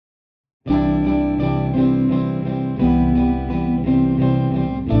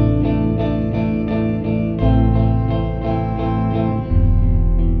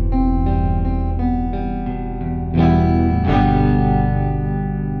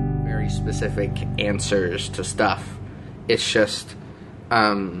specific answers to stuff. It's just,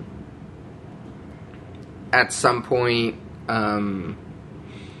 at some point, I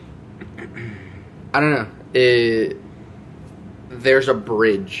don't know, there's a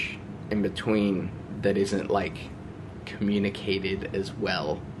bridge in between that isn't, like, communicated as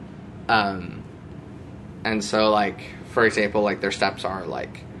well. And so, like, for example, like, their steps are,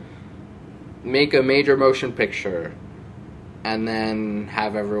 like, make a major motion picture, and then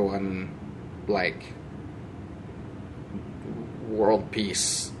have everyone, like, world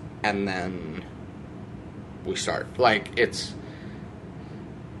peace, and then we start. Like,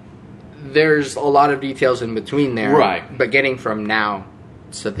 there's a lot of details in between there. Right. But getting from now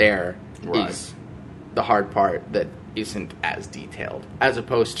to there Right. is the hard part that isn't as detailed, as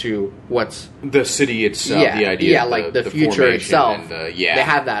opposed to what's the city itself, the idea, yeah, of like the future formation itself. and They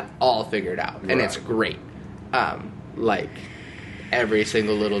have that all figured out, and Right. it's great. Like every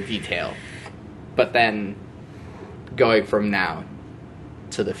single little detail, but then going from now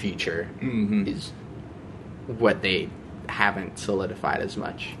to the future is what they haven't solidified as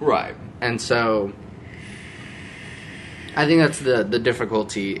much. Right. And so I think that's the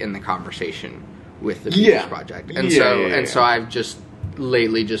difficulty in the conversation with the Futures Project. And so I've just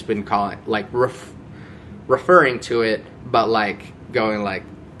lately just been calling, like, referring to it, but like going like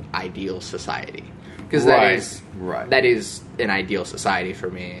ideal society, because that is an ideal society for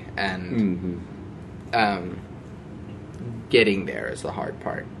me, and getting there is the hard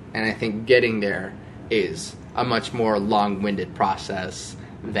part. And I think getting there is a much more long-winded process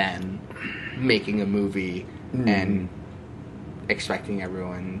than making a movie and expecting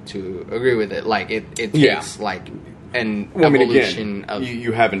everyone to agree with it. Like, it takes, like, an evolution of...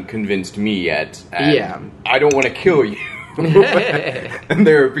 You haven't convinced me yet. And I don't want to kill you. And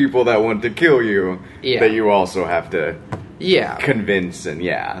there are people that want to kill you that you also have to convince, and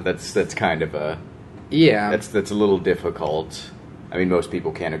that's kind of a... That's a little difficult. I mean, most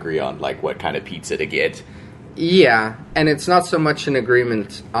people can't agree on, like, what kind of pizza to get. Yeah, and it's not so much an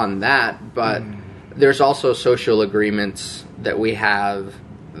agreement on that, but there's also social agreements that we have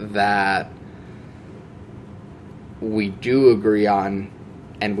that we do agree on,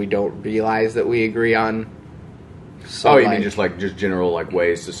 and we don't realize that we agree on. So, you mean just general, like,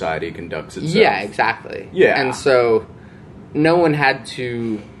 ways society conducts itself? Yeah, exactly. Yeah. And so no one had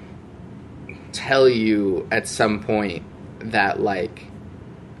to tell you at some point that, like,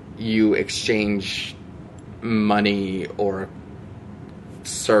 you exchange money or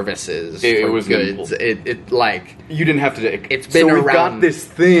services for goods. It like, you didn't have to. It's been so around. We've got this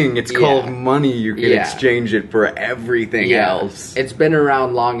thing. It's called money. You can exchange it for everything else. It's been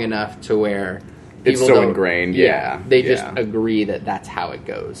around long enough to where it's so ingrained. They just agree that that's how it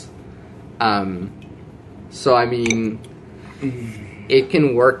goes. So I mean, it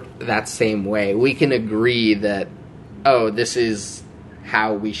can work that same way. We can agree that, this is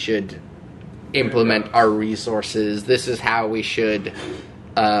how we should implement our resources. This is how we should,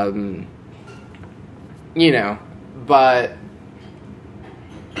 but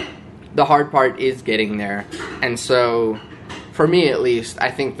the hard part is getting there. And so, for me at least,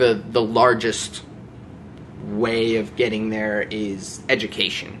 I think the largest way of getting there is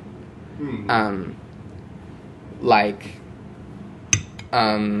education.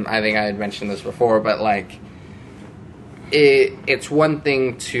 I think I had mentioned this before, but, like, it's one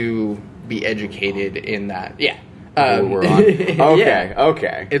thing to be educated in that. Yeah. We're on. Okay,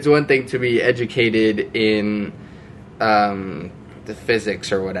 okay. It's one thing to be educated in the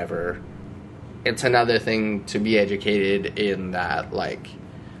physics or whatever. It's another thing to be educated in that, like,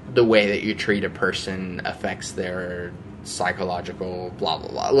 the way that you treat a person affects their psychological blah, blah,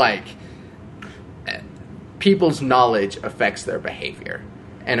 blah. Like, people's knowledge affects their behavior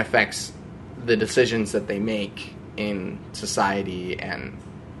and affects the decisions that they make in society and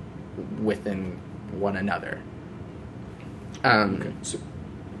within one another. Okay.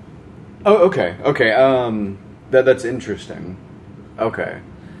 That's interesting. Okay.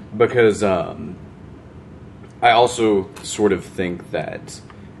 Because I also sort of think that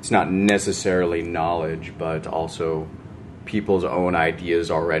it's not necessarily knowledge, but also people's own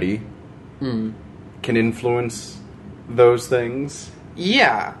ideas already can influence those things.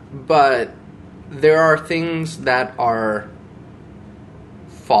 Yeah, but there are things that are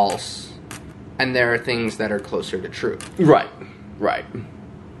false, and there are things that are closer to truth. Right.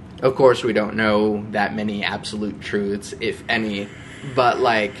 Of course, we don't know that many absolute truths, if any, but,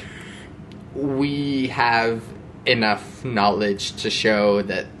 like, we have enough knowledge to show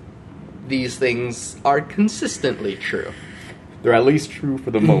that these things are consistently true. They're at least true for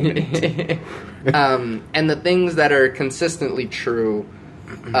the moment. And the things that are consistently true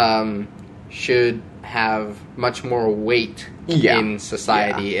should have much more weight in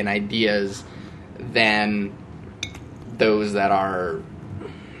society and ideas than those that are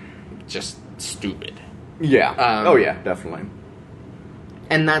just stupid. Yeah. Definitely.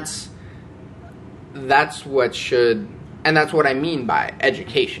 And that's what should, and that's what I mean by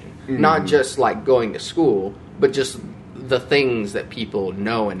education. Not just like going to school, but just the things that people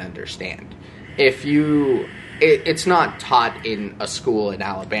know and understand. It's not taught in a school in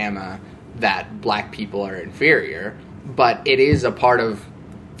Alabama that black people are inferior, but it is a part of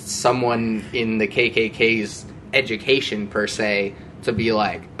someone in the KKK's education per se to be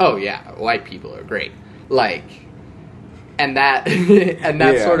like, oh yeah, white people are great. Like, and that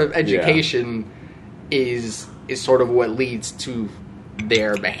sort of education is sort of what leads to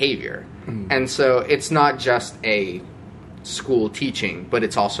their behavior. And so it's not just a school teaching, but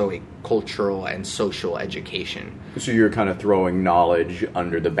it's also a cultural and social education. So you're kind of throwing knowledge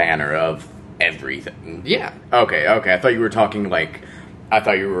under the banner of everything. Yeah. Okay. I thought you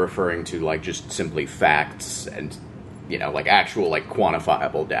were referring to like just simply facts and, like actual like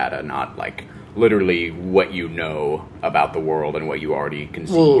quantifiable data, not like literally what you know about the world and what you already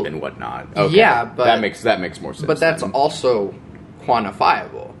conceive and whatnot. Okay. Yeah, but that makes more sense. But that's also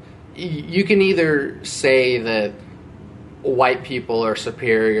quantifiable. You can either say that white people are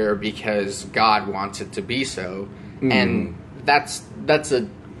superior because God wants it to be so, and that's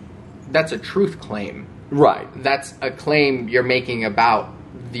a truth claim. Right. That's a claim you're making about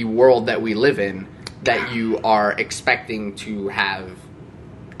the world that we live in that you are expecting to have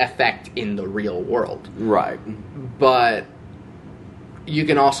effect in the real world. Right. But you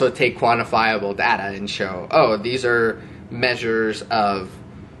can also take quantifiable data and show, oh, these are measures of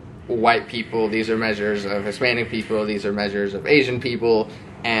white people, these are measures of Hispanic people, these are measures of Asian people,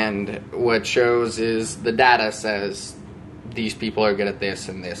 and what shows is the data says these people are good at this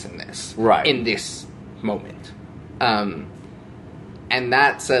and this and this. Right. In this moment. And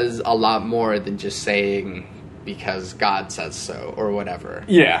that says a lot more than just saying because God says so or whatever.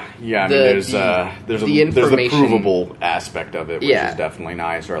 Yeah. I mean, there's the provable aspect of it, which is definitely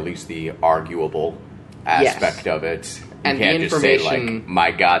nice, or at least the arguable aspect of it. You and can't the just say like,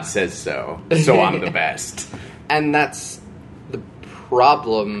 my God says so I'm the best. And that's the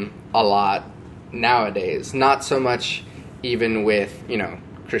problem a lot nowadays. Not so much even with,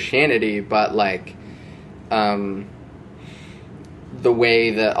 Christianity, but like the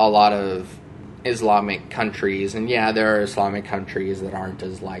way that a lot of Islamic countries, and there are Islamic countries that aren't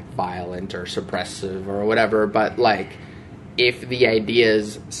as like violent or suppressive or whatever, but like if the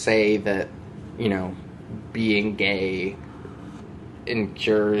ideas say that, being gay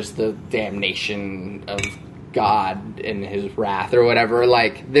incurs the damnation of God and his wrath or whatever,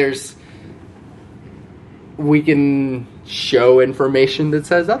 like we can show information that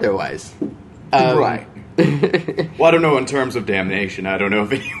says otherwise. Right. Well, I don't know in terms of damnation. I don't know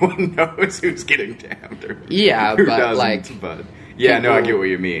if anyone knows who's getting damned or who but doesn't. Like, but yeah, people, no, I get what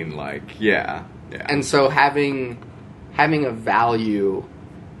you mean. Like, yeah. And so having a value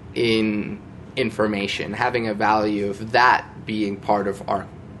in information, having a value of that being part of our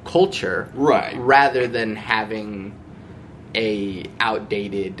culture, right, rather than having a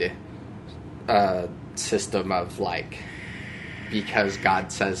outdated system of like because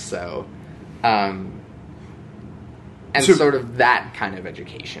God says so. And so, sort of that kind of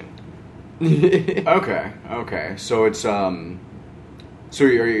education. Okay. So it's so are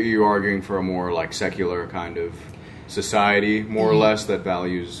you arguing for a more like secular kind of society, more or less, that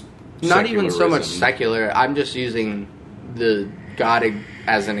values not even so much secular. I'm just using the God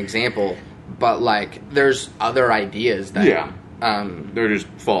as an example, but like there's other ideas that they're just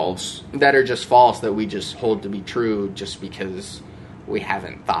false. That are just false that we just hold to be true just because we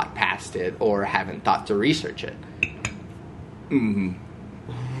haven't thought past it or haven't thought to research it.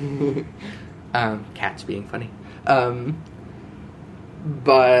 Mm-hmm. Cats being funny. But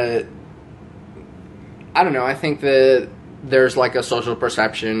I don't know, I think that there's like a social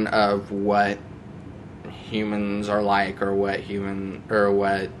perception of what humans are like or what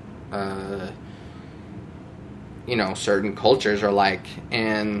certain cultures are like,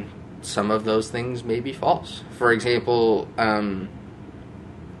 and some of those things may be false. For example, and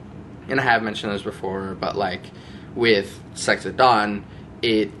I have mentioned this before, but like with Sex at Dawn,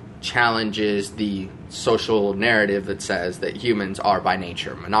 it challenges the social narrative that says that humans are by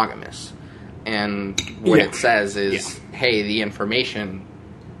nature monogamous. And what it says is, hey, the information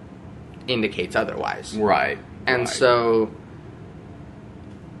indicates otherwise. Right. And so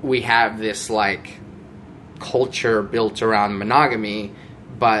we have this like culture built around monogamy,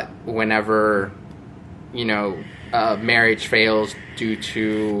 but whenever, marriage fails due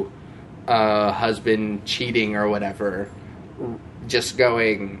to a husband cheating or whatever, just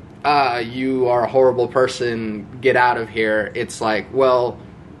going, you are a horrible person, get out of here. It's like, well,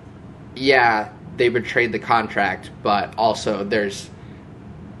 yeah, they betrayed the contract, but also there's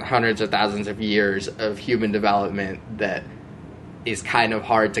hundreds of thousands of years of human development that is kind of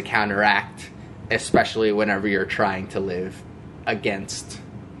hard to counteract, especially whenever you're trying to live against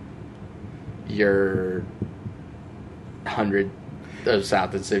your hundred of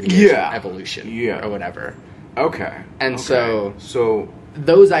thousands of years of evolution or whatever. Okay. And so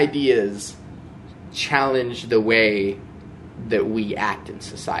those ideas challenge the way that we act in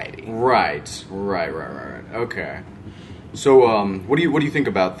society. Right. Okay. So, what do you think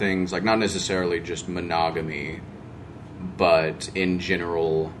about things like not necessarily just monogamy, but in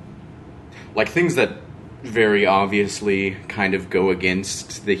general, like things that very obviously kind of go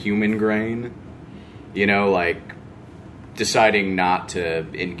against the human grain? You know, like deciding not to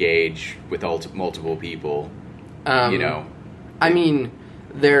engage with multiple people. You know, I mean,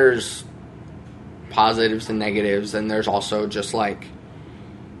 there's positives and negatives, and there's also just like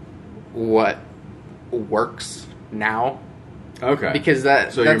what works now. Okay. Because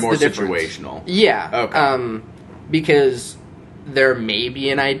that's you're more the situational. Yeah. Okay. Because there may be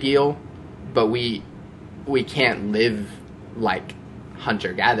an ideal, but we can't live like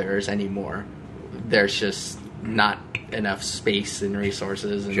hunter-gatherers anymore. There's just not enough space and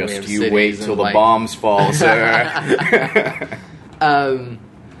resources. And just you wait till the bombs fall, sir.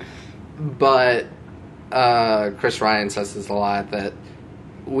 But Chris Ryan says this a lot, that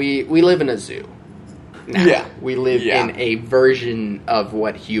we live in a zoo now. Yeah. We live in a version of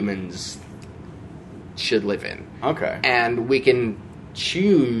what humans should live in. Okay. And we can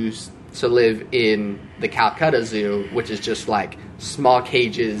choose to live in the Calcutta Zoo, which is just like small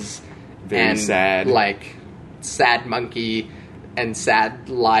cages and sad, like sad monkey and sad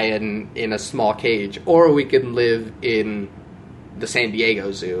lion in a small cage, or we can live in the San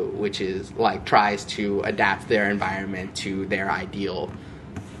Diego Zoo, which is like tries to adapt their environment to their ideal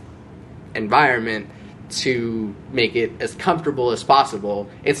environment to make it as comfortable as possible.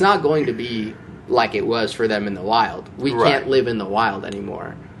 It's not going to be like it was for them in the wild. We can't live in the wild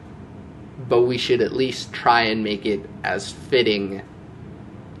anymore, but we should at least try and make it as fitting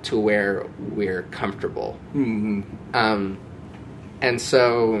to where we're comfortable. Mm-hmm. And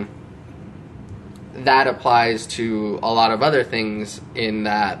so that applies to a lot of other things in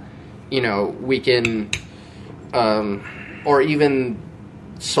that, you know, we can, or even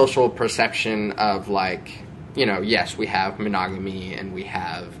social perception of like, you know, yes, we have monogamy and we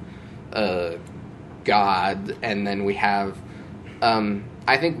have God, and then we have,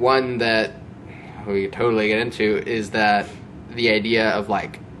 I think one that we totally get into is that the idea of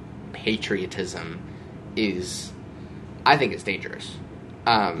like patriotism is, I think it's dangerous.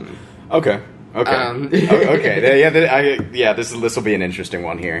 Okay. This will be an interesting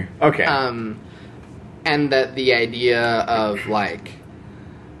one here. Okay. And that the idea of like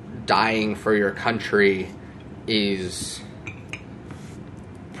dying for your country is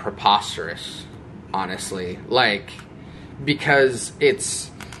preposterous, honestly. Like, because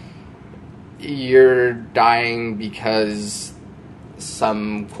you're dying because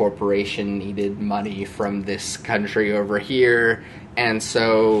some corporation needed money from this country over here, and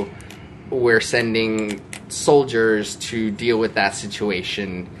so we're sending soldiers to deal with that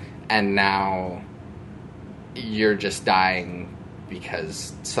situation, and now you're just dying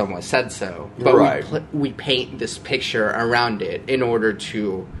because someone said so. But we paint this picture around it in order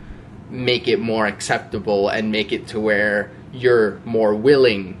to make it more acceptable and make it to where you're more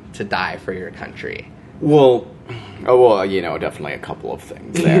willing to die for your country. Well, you know, definitely a couple of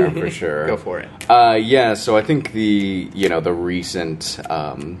things there for sure. Go for it. Yeah, so I think the recent,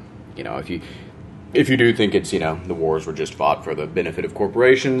 you know, if you do think it's, you know, the wars were just fought for the benefit of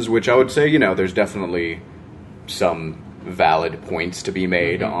corporations, which I would say, you know, there's definitely some valid points to be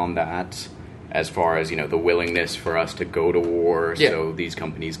made on that, as far as, you know, the willingness for us to go to war so these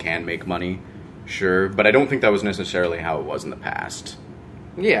companies can make money. Sure, but I don't think that was necessarily how it was in the past.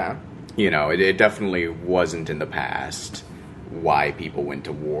 Yeah. You know, it definitely wasn't in the past why people went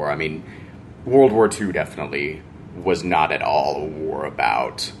to war. I mean, World War II definitely was not at all a war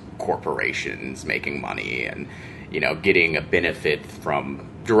about corporations making money and, you know, getting a benefit from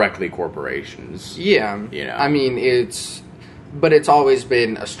directly corporations. Yeah. You know? I mean, it's always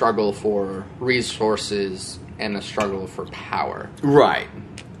been a struggle for resources and a struggle for power. Right.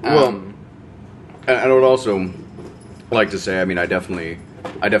 Well, and I would also like to say, I mean, I definitely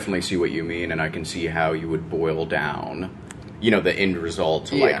see what you mean, and I can see how you would boil down, you know, the end result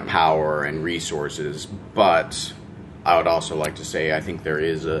to like power and resources. But I would also like to say I think there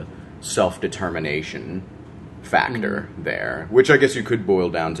is a self-determination factor there, which I guess you could boil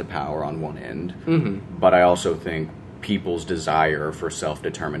down to power on one end. But I also think people's desire for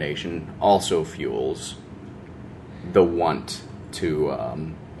self-determination also fuels the want to,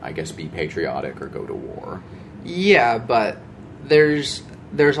 I guess, be patriotic or go to war. Yeah, but there's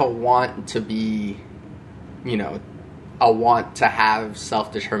a want to be, a want to have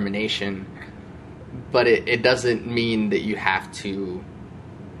self-determination, but it doesn't mean that you have to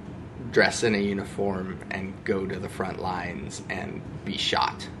dress in a uniform and go to the front lines and be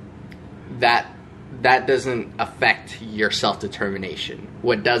shot. That doesn't affect your self-determination.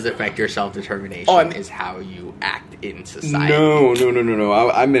 What does affect your self-determination is how you act in society. No.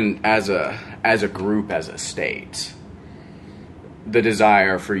 I mean, as a group, as a state, the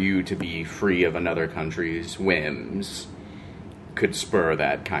desire for you to be free of another country's whims could spur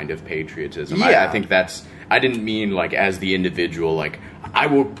that kind of patriotism. Yeah. I think that's... I didn't mean, like, as the individual, like, I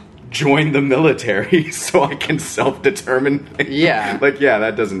will join the military so I can self-determine. Yeah. Like, yeah,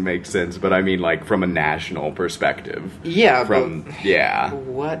 that doesn't make sense, but I mean, like, from a national perspective. Yeah, yeah.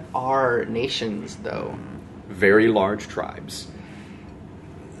 What are nations, though? Very large tribes.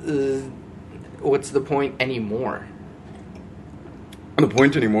 What's the point anymore? The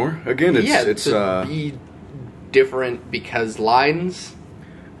point anymore? Again, it's be different because lines?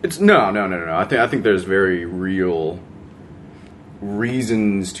 It's no. I think there's very real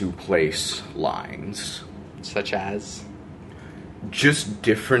reasons to place lines. Such as? Just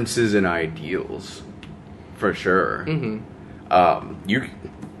differences in ideals, for sure.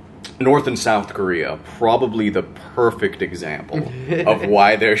 North and South Korea, probably the perfect example of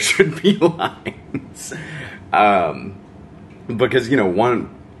why there should be lines. Because,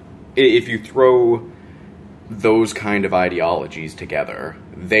 if you throw those kind of ideologies together,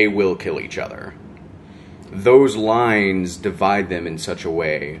 they will kill each other. Those lines divide them in such a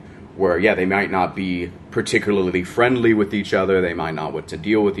way where, yeah, they might not be particularly friendly with each other, they might not want to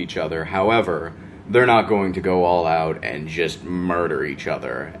deal with each other, however, they're not going to go all out and just murder each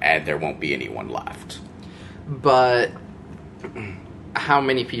other, and there won't be anyone left. But how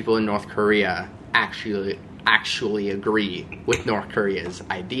many people in North Korea actually agree with North Korea's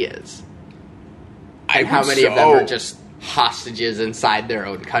ideas? And how many of them are just hostages inside their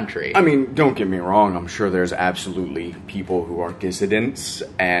own country? I mean, don't get me wrong, I'm sure there's absolutely people who are dissidents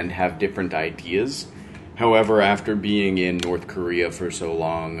and have different ideas. However, after being in North Korea for so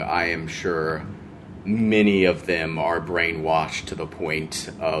long, I am sure many of them are brainwashed to the point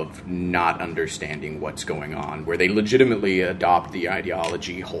of not understanding what's going on, where they legitimately adopt the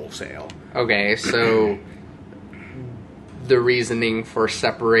ideology wholesale. Okay, so the reasoning for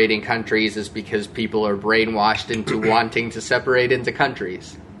separating countries is because people are brainwashed into wanting to separate into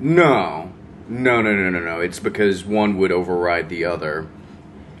countries. No. It's because one would override the other,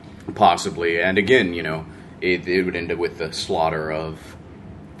 possibly. And again, it would end up with the slaughter of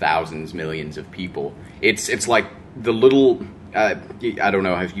thousands, millions of people. It's like the little... I don't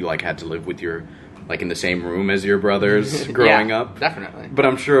know if you, had to live with your... in the same room as your brothers growing up. Definitely. But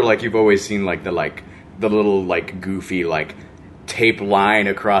I'm sure, you've always seen, the little, goofy, tape line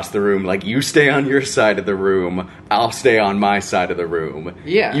across the room. You stay on your side of the room, I'll stay on my side of the room.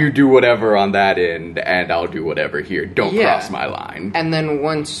 Yeah. You do whatever on that end, and I'll do whatever here. Don't cross my line. And then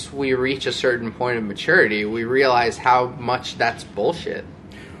once we reach a certain point of maturity, we realize how much that's bullshit.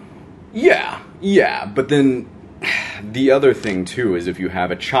 Yeah. But then... the other thing, too, is if you have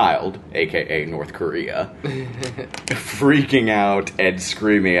a child, a.k.a. North Korea, freaking out and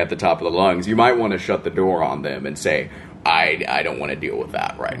screaming at the top of the lungs, you might want to shut the door on them and say, I don't want to deal with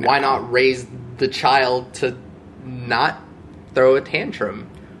that right now. Why not raise the child to not throw a tantrum?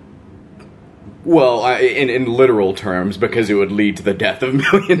 Well, in literal terms, because it would lead to the death of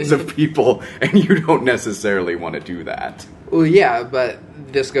millions of people, and you don't necessarily want to do that. Well, yeah, but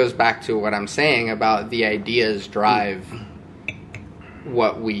this goes back to what I'm saying about the ideas drive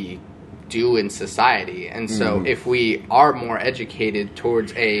what we do in society. And so if we are more educated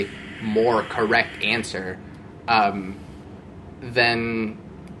towards a more correct answer, then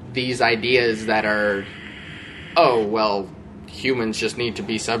these ideas that are, humans just need to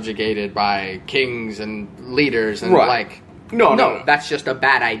be subjugated by kings and leaders and No, that's just a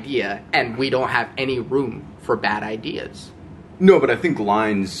bad idea, and we don't have any room for bad ideas. No, but I think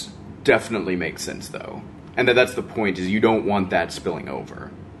lines definitely make sense, though. And that's the point, is you don't want that spilling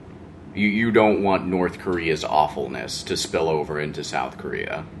over. You don't want North Korea's awfulness to spill over into South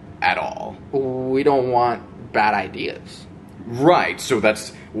Korea at all. We don't want bad ideas. Right, so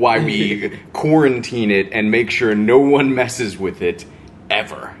that's why we quarantine it and make sure no one messes with it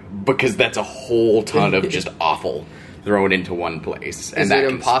ever. Because that's a whole ton of just awful. thrown into one place. Is it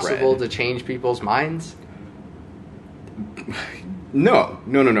impossible to change people's minds? No.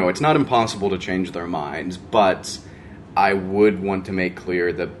 It's not impossible to change their minds, but I would want to make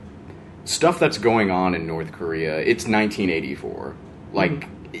clear that stuff that's going on in North Korea, it's 1984. Like,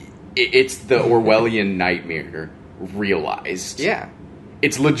 it's the Orwellian nightmare realized. Yeah.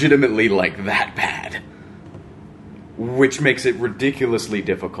 It's legitimately, like, that bad. Which makes it ridiculously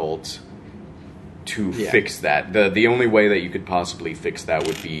difficult to fix that. The only way that you could possibly fix that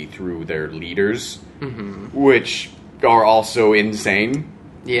would be through their leaders, which are also insane.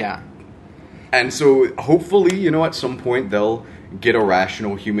 Yeah. And so, hopefully, at some point they'll get a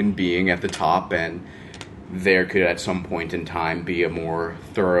rational human being at the top, and there could, at some point in time, be a more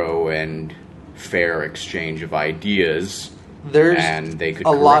thorough and fair exchange of ideas. And they could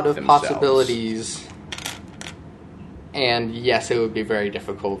a lot of themselves. Possibilities, and yes, it would be very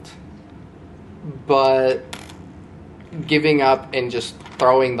difficult. But giving up and just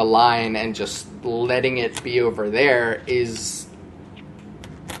throwing the line and just letting it be over there is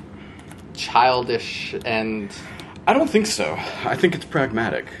childish, and I don't think so. I think it's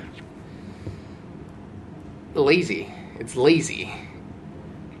pragmatic. Lazy. It's lazy.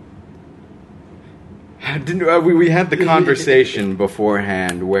 We had the conversation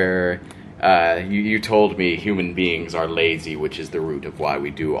beforehand where you told me human beings are lazy, which is the root of why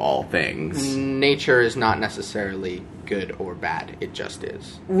we do all things. Nature is not necessarily good or bad. It just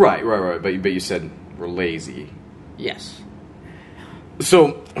is. Right. But you said we're lazy. Yes.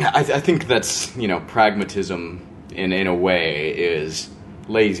 So I think that's, pragmatism in a way is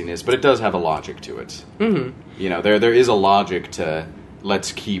laziness, but it does have a logic to it. Mm-hmm. There is a logic to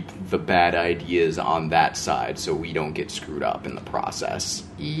let's keep the bad ideas on that side so we don't get screwed up in the process.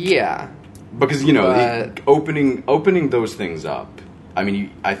 Yeah. Because, opening those things up,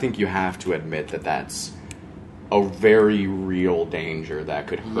 I think you have to admit that that's a very real danger that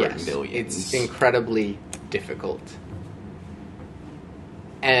could hurt millions. It's incredibly difficult.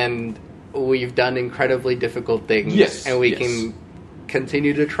 And we've done incredibly difficult things. Yes. And we can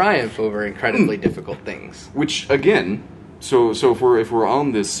continue to triumph over incredibly difficult things. Which, again, so if we're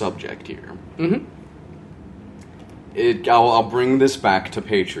on this subject here, I'll bring this back to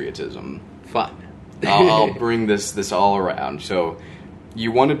patriotism. Fun. I'll bring this all around. So,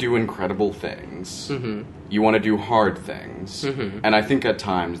 you want to do incredible things. Mm-hmm. You want to do hard things. Mm-hmm. And I think at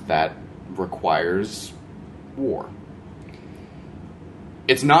times that requires war.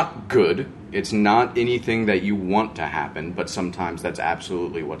 It's not good. It's not anything that you want to happen, but sometimes that's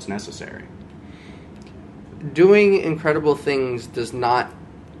absolutely what's necessary. Doing incredible things does not...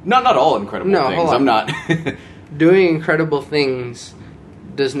 Not all incredible things. Hold on. I'm not... Doing incredible things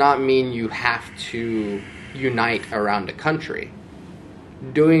does not mean you have to unite around a country.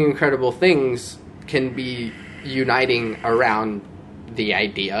 Doing incredible things can be uniting around the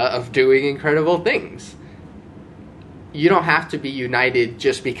idea of doing incredible things. You don't have to be united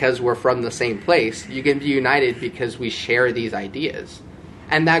just because we're from the same place. You can be united because we share these ideas.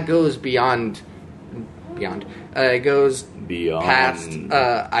 And that goes beyond. It goes beyond.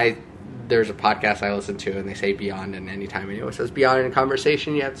 Past. There's a podcast I listen to, and they say beyond, and anytime anyone says beyond in a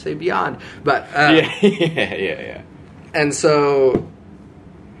conversation, you have to say beyond. But yeah. And so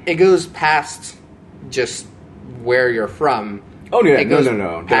it goes past just where you're from. Oh yeah, it goes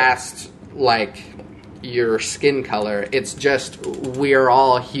past like your skin color. It's just we're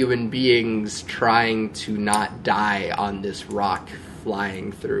all human beings trying to not die on this rock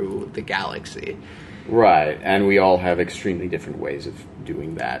flying through the galaxy. Right, and we all have extremely different ways of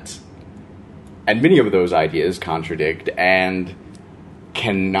doing that. And many of those ideas contradict and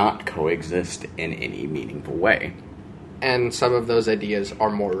cannot coexist in any meaningful way. And some of those ideas are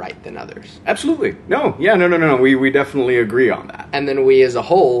more right than others. Absolutely. No. We definitely agree on that. And then we as a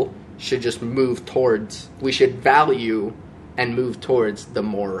whole should just we should value and move towards the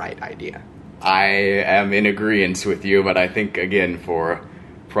more right idea. I am in agreement with you, but I think, again, for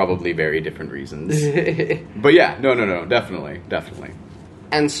probably very different reasons. But yeah, no, definitely.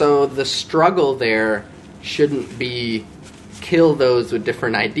 And so the struggle there shouldn't be kill those with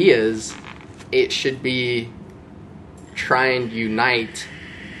different ideas. It should be try and unite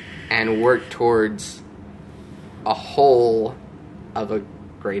and work towards a whole of a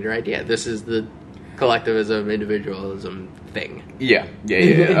greater idea. This is the collectivism, individualism thing. Yeah.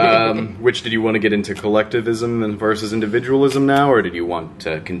 Which, did you want to get into collectivism versus individualism now, or did you want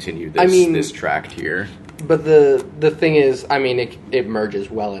to continue this tract here? But the thing is, it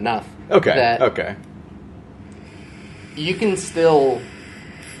merges well enough. Okay. You can still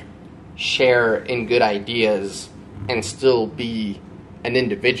share in good ideas and still be an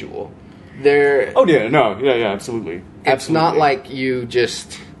individual. Oh yeah, absolutely. It's not like you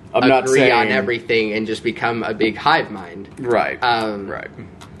just agree on everything and just become a big hive mind. Right. Right.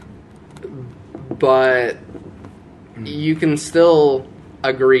 But you can still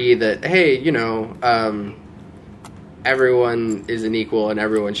agree that, hey, everyone is an equal and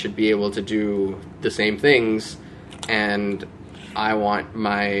everyone should be able to do the same things, and I want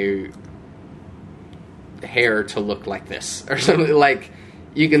my hair to look like this or something. Like,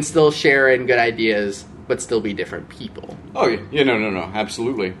 you can still share in good ideas but still be different people. Oh yeah, no,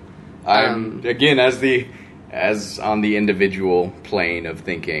 absolutely. I'm again, as on the individual plane of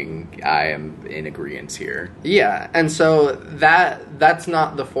thinking, I am in agreement here. Yeah, and so that's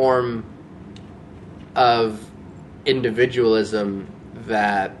not the form of individualism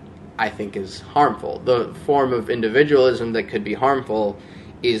that I think is harmful. The form of individualism that could be harmful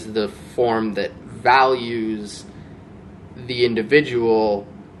is the form that values the individual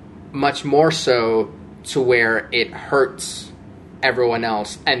much more so to where it hurts everyone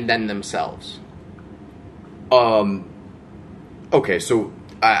else and then themselves. Okay, so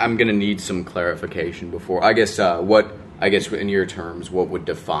I'm going to need some clarification before. I guess in your terms, what would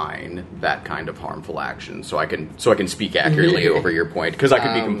define that kind of harmful action? So I can speak accurately over your point, because I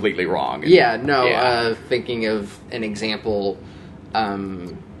could be completely wrong. Thinking of an example, I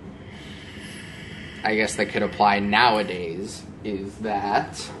guess that could apply nowadays is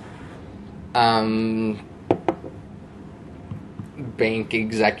that bank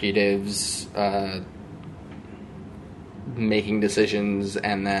executives making decisions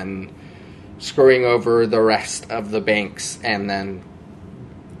and then screwing over the rest of the banks and then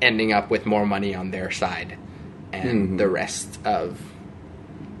ending up with more money on their side, and the rest of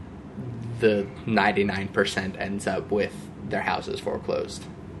the 99% ends up with their houses foreclosed.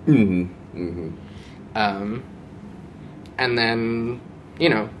 And then,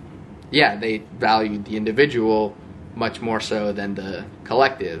 they valued the individual much more so than the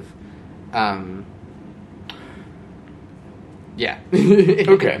collective. Yeah.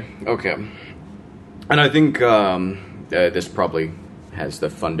 Okay. And I think this probably has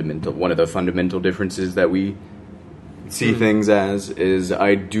one of the fundamental differences that we see things as is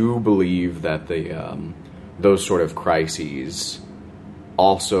I do believe that those sort of crises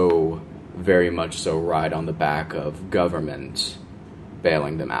also very much so ride on the back of government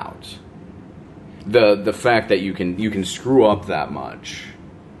bailing them out. The fact that you can screw up that much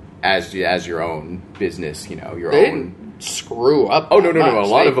as your own business, your own. Screw up. Oh no! A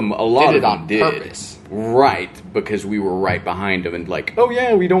lot of them did. Purpose. Right, because we were right behind them and like, oh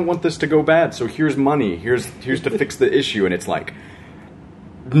yeah, we don't want this to go bad, so here's money. Here's to fix the issue, and it's like,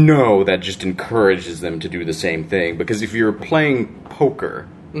 no, that just encourages them to do the same thing. Because if you're playing poker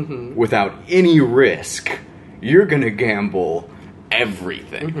without any risk, you're gonna gamble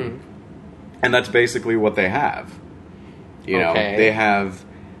everything, and that's basically what they have. They have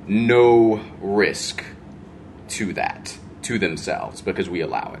no risk to themselves because we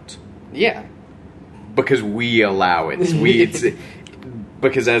allow it. Yeah. Because we allow it.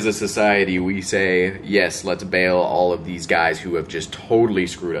 Because as a society we say, yes, let's bail all of these guys who have just totally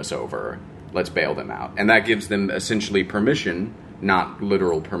screwed us over. Let's bail them out. And that gives them essentially permission, not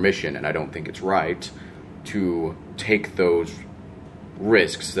literal permission, and I don't think it's right, to take those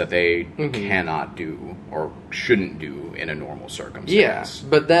risks that they cannot do or shouldn't do in a normal circumstance. Yeah,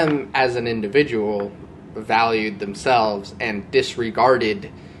 but them as an individual valued themselves and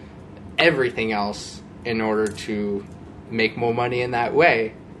disregarded everything else in order to make more money in that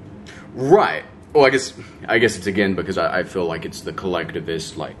way. Right. Well, I guess it's again because I feel like it's the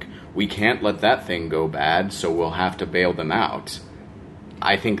collectivist, like, we can't let that thing go bad, so we'll have to bail them out.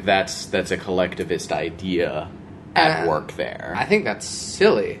 I think that's a collectivist idea at work there. I think that's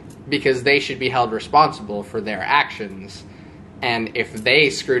silly, because they should be held responsible for their actions. And if they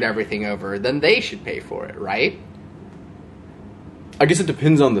screwed everything over, then they should pay for it, right? I guess it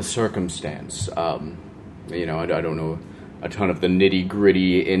depends on the circumstance. I don't know a ton of the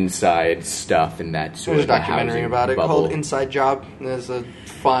nitty-gritty inside stuff in that sort of There's a documentary about it called Inside Job. It's a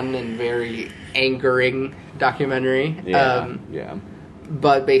fun and very angering documentary. Yeah.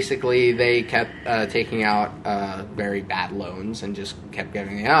 But basically, they kept taking out very bad loans and just kept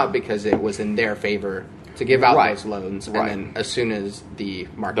giving it out because it was in their favor to give out those loans, and then as soon as the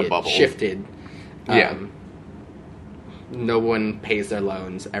market shifted, no one pays their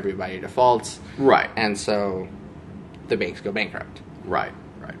loans, everybody defaults, and so the banks go bankrupt. Right.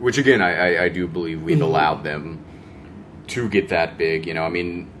 Which again, I do believe we've allowed them to get that big.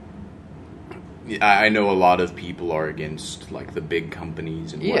 I know a lot of people are against, like, the big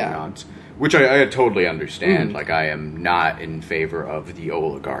companies and whatnot, which I totally understand. Like, I am not in favor of the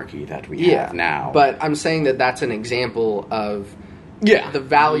oligarchy that we have now. But I'm saying that that's an example of the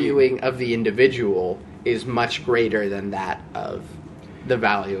valuing of the individual is much greater than that of the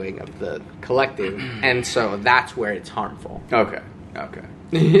valuing of the collective, and so that's where it's harmful. Okay.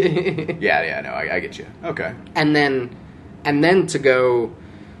 Yeah, no, I get you. Okay. And then to go,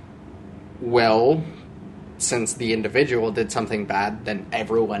 well, since the individual did something bad, then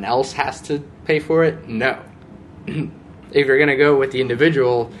everyone else has to pay for it? No. If you're going to go with the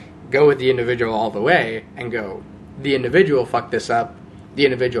individual, go with the individual all the way, and go, the individual fucked this up, the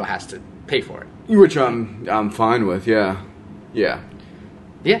individual has to pay for it. Which I'm fine with, yeah. Yeah.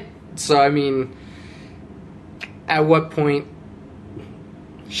 Yeah. So, I mean, at what point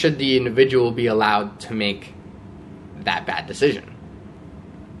should the individual be allowed to make that bad decision?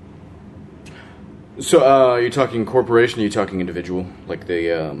 So, you're talking corporation, or you're talking individual? Like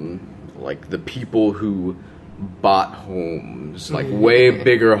the people who bought homes, like way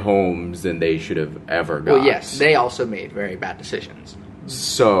bigger homes than they should have ever got. Well, yes, they also made very bad decisions.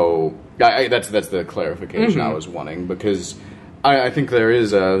 So, that's the clarification I was wanting, because I think there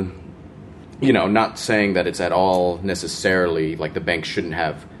is a, not saying that it's at all necessarily, like, the bank shouldn't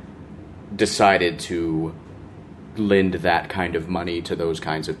have decided to lend that kind of money to those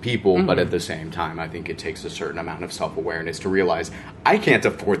kinds of people, but at the same time, I think it takes a certain amount of self-awareness to realize, I can't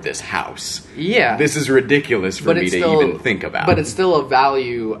afford this house. Yeah. This is ridiculous for me to even think about. But it's still a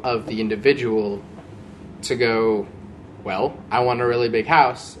value of the individual to go, well, I want a really big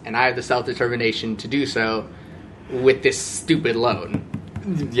house, and I have the self-determination to do so with this stupid loan.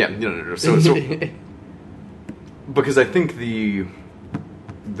 Yeah, no. So because I think the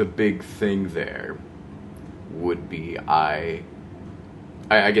big thing there would be, I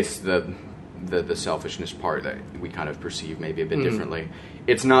guess the selfishness part that we kind of perceive maybe a bit differently.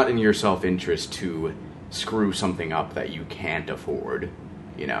 It's not in your self-interest to screw something up that you can't afford.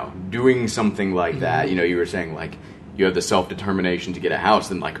 Doing something like that. You were saying, like, you have the self-determination to get a house,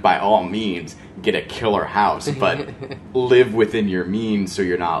 then, like, by all means, get a killer house, but live within your means so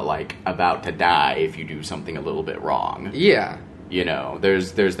you're not, like, about to die if you do something a little bit wrong. Yeah.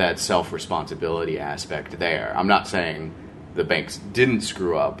 There's that self-responsibility aspect there. I'm not saying the banks didn't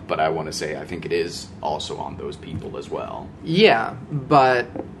screw up, but I want to say I think it is also on those people as well. Yeah, but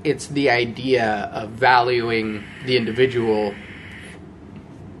it's the idea of valuing the individual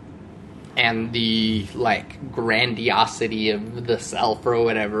and the, like, grandiosity of the self or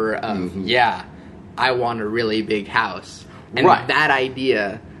whatever of, I want a really big house. And that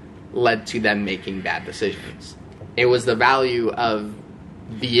idea led to them making bad decisions. It was the value of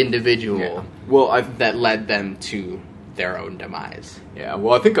the individual that led them to their own demise. Yeah,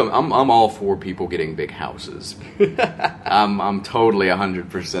 well, I think I'm all for people getting big houses. I'm totally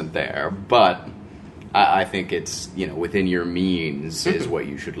 100% there, but I think it's, within your means is what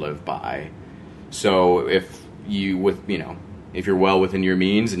you should live by. So if you're well within your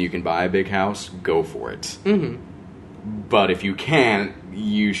means and you can buy a big house, go for it. But if you can't,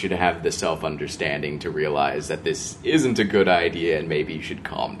 you should have the self-understanding to realize that this isn't a good idea and maybe you should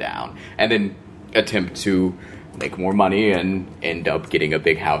calm down. And then attempt to make more money and end up getting a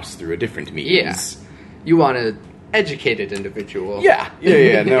big house through a different means. Yeah. You want an educated individual. Yeah.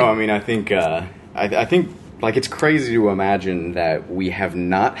 No, I mean, I think, I think, like, it's crazy to imagine that we have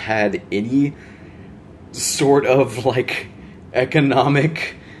not had any sort of, like,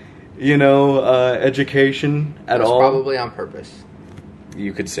 economic, education at all. Probably on purpose.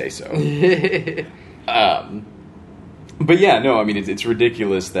 You could say so. But yeah, no, I mean, it's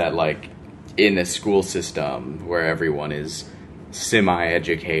ridiculous that, like, in a school system where everyone is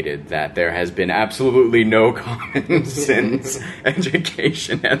semi-educated, that there has been absolutely no common sense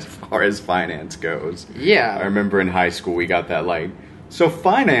education as far as finance goes. Yeah. I remember in high school we got that, like, so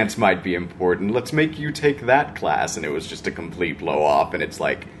finance might be important, let's make you take that class, and it was just a complete blow-off, and it's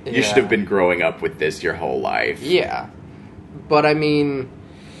like, you should have been growing up with this your whole life. Yeah. But, I mean,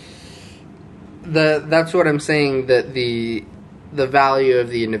 that's what I'm saying, that the value of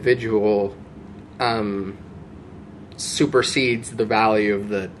the individual supersedes the value of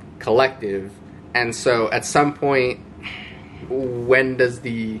the collective. And so at some point, when does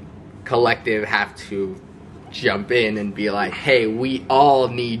the collective have to jump in and be like, hey, we all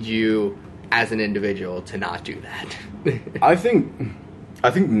need you as an individual to not do that? I think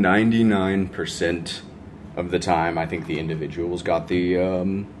 99% of the time, I think the individuals got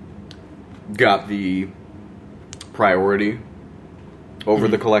the priority over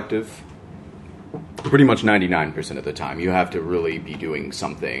the collective. Pretty much 99% of the time, you have to really be doing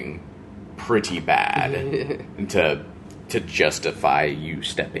something pretty bad to justify you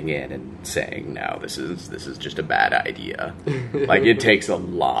stepping in and saying, no, this is just a bad idea. Like, it takes a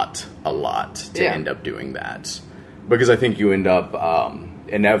lot to end up doing that. Because I think you end up,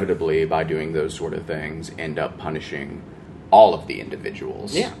 inevitably, by doing those sort of things, end up punishing all of the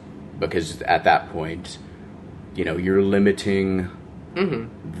individuals. Yeah. Because at that point, you're limiting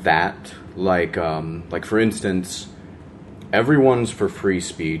that. Like, for instance, everyone's for free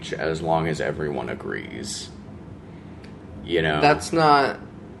speech as long as everyone agrees. That's not...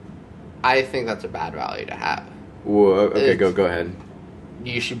 I think that's a bad value to have. Well, okay, go ahead.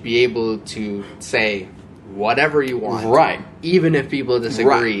 You should be able to say whatever you want. Right. Even if people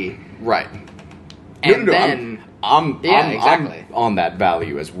disagree. Right. And no, then... I'm on that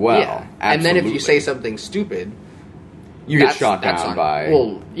value as well. Yeah. And then if you say something stupid... You get shot down by...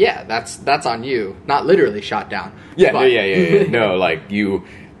 Well, yeah, that's on you. Not literally shot down. Yeah, no, like, you...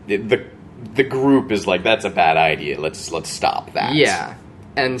 The group is like, that's a bad idea. Let's stop that. Yeah.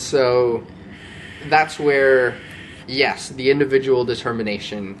 And so that's where, yes, the individual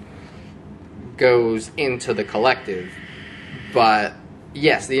determination goes into the collective. But,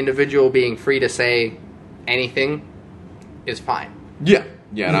 yes, the individual being free to say anything is fine. Yeah.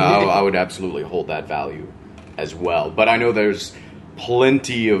 Yeah, and I would absolutely hold that value as well. But I know there's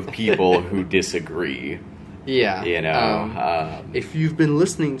plenty of people who disagree. Yeah. If you've been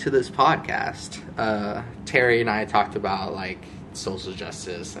listening to this podcast, Terry and I talked about, like, social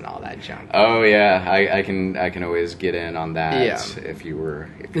justice and all that junk. Oh, yeah. I can always get in on that if you were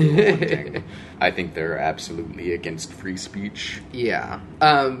wanting. I think they're absolutely against free speech. Yeah.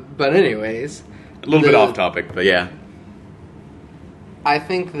 But anyways... A little bit off topic, but yeah. I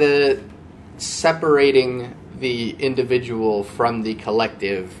think that separating the individual from the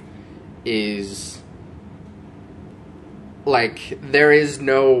collective is... Like, there is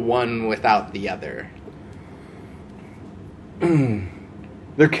no one without the other.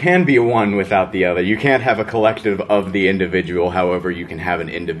 There can be one without the other. You can't have a collective of the individual, however, you can have an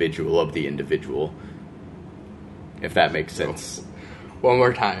individual of the individual. If that makes sense. One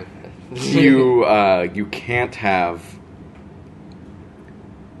more time. You can't have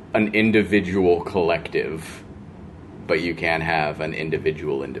an individual collective, but you can have an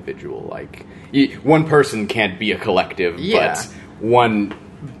individual. Like, one person can't be a collective, but one...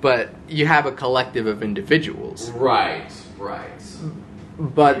 But you have a collective of individuals. Right.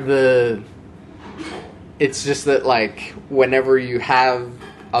 But it's just that, like, whenever you have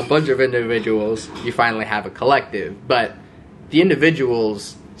a bunch of individuals, you finally have a collective. But the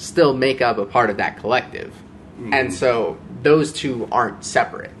individuals still make up a part of that collective. And so those two aren't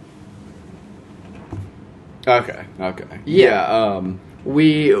separate. Okay. Yeah.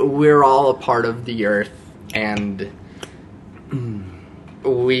 We're all a part of the earth, and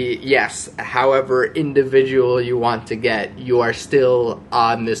however individual you want to get, you are still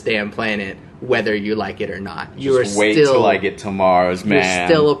on this damn planet, whether you like it or not. Just wait till I get to Mars, man. You're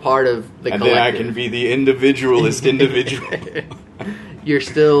still a part of the collective. And then I can be the individualist individual. You're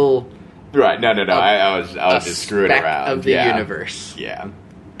still... Right, no. I was just screwing around. Of the universe. Yeah.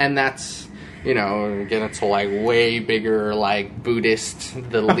 And that's... get into, like, way bigger, like, Buddhist,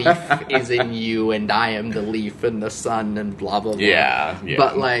 the leaf is in you, and I am the leaf and the sun, and blah, blah, blah. Yeah.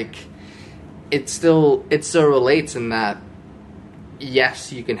 But, like, it still relates in that,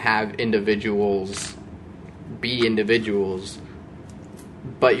 yes, you can have individuals be individuals,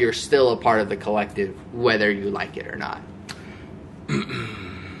 but you're still a part of the collective, whether you like it or not.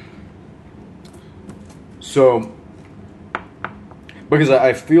 So, because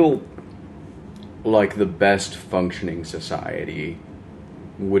I feel... like the best functioning society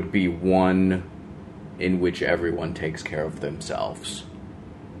would be one in which everyone takes care of themselves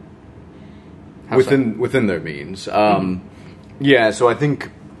within their means. Yeah, so I think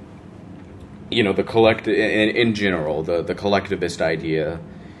the collective in general, the collectivist idea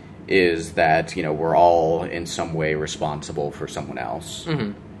is that we're all in some way responsible for someone else.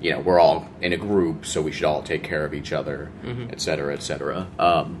 Mm-hmm. We're all in a group, so we should all take care of each other, et cetera, et cetera.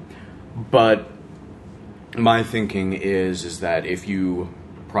 But my thinking is that if you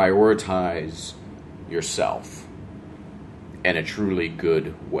prioritize yourself in a truly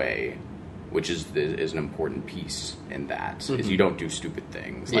good way, which is an important piece in that, is you don't do stupid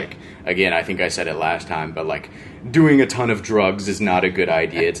things. Like, again, I think I said it last time, but, like, doing a ton of drugs is not a good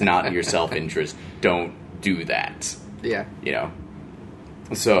idea. It's not in your self-interest. Don't do that. Yeah.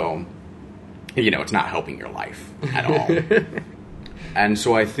 So, it's not helping your life at all. And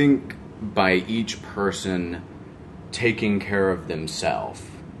so I think... by each person taking care of themselves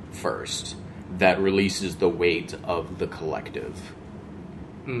first, that releases the weight of the collective.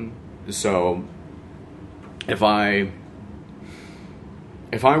 So if I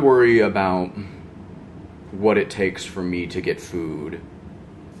worry about what it takes for me to get food,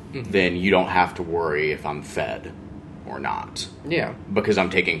 then you don't have to worry if I'm fed or not. Yeah. Because I'm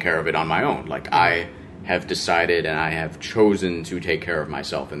taking care of it on my own. Like, I have decided and I have chosen to take care of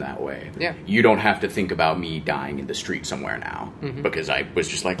myself in that way. Yeah. You don't have to think about me dying in the street somewhere now. Because I was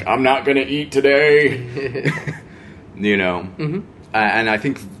just like, I'm not going to eat today. You know? And I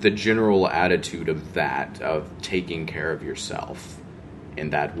think the general attitude of that, of taking care of yourself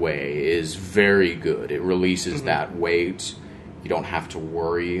in that way, is very good. It releases that weight. You don't have to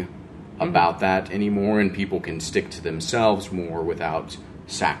worry about that anymore, and people can stick to themselves more without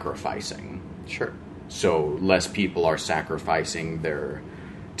sacrificing. Sure. So less people are sacrificing their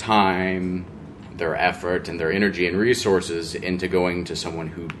time, their effort, and their energy and resources into going to someone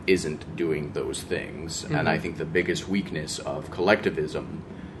who isn't doing those things. And I think the biggest weakness of collectivism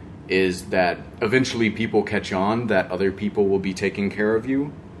is that eventually people catch on that other people will be taking care of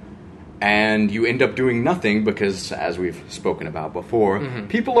you, and you end up doing nothing because, as we've spoken about before,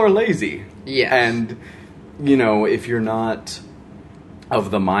 people are lazy. Yes. And, you know, if you're not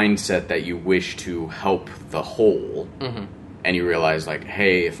of the mindset that you wish to help the whole, and you realize, like,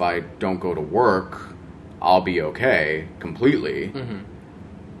 hey, if I don't go to work, I'll be okay completely,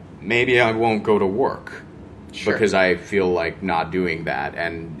 maybe I won't go to work. Sure. Because I feel like not doing that.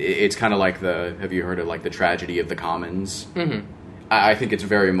 And it's kind of like have you heard of, like, the tragedy of the commons? I think it's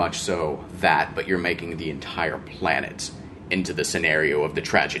very much so that, but you're making the entire planet into the scenario of the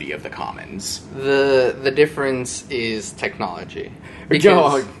tragedy of the commons. The difference is technology.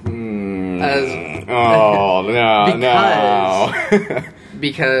 Because,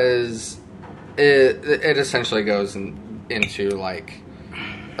 because it essentially goes into, like,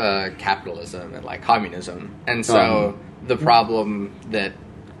 capitalism and, like, communism. And so the problem that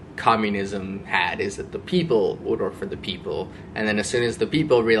communism had is that the people would work for the people, and then as soon as the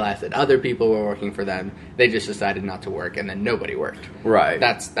people realized that other people were working for them, they just decided not to work, and then nobody worked. Right.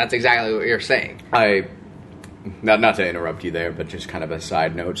 That's exactly what you're saying. Not to interrupt you there, but just kind of a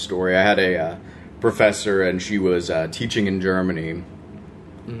side note story. I had a professor, and she was teaching in Germany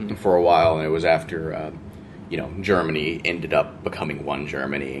for a while, and it was after Germany ended up becoming one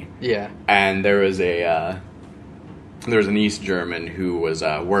Germany. Yeah. And there was an East German who was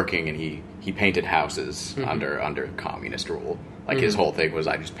working, and he painted houses under communist rule. Like, his whole thing was,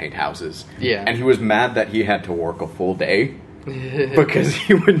 I just paint houses. Yeah. And he was mad that he had to work a full day because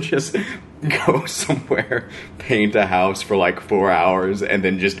he would just go somewhere, paint a house for like 4 hours, and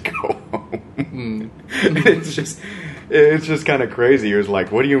then just go home. It's just kind of crazy. He was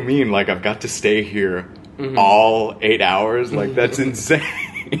like, what do you mean? Like, I've got to stay here all 8 hours? Like, that's insane.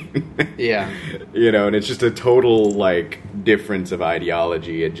 Yeah. You know, and it's just a total, like, difference of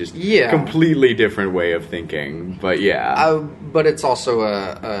ideology and just completely different way of thinking. But yeah. But it's also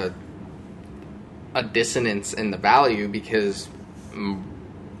a dissonance in the value, because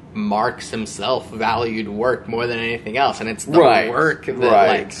Marx himself valued work more than anything else, and it's the work that,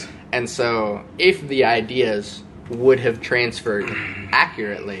 like, and so if the ideas would have transferred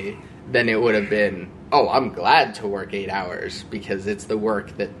accurately, then it would have been, oh, I'm glad to work 8 hours because it's the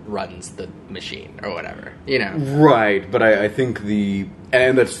work that runs the machine or whatever, you know? Right, but I think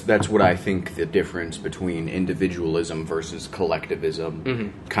and that's what I think the difference between individualism versus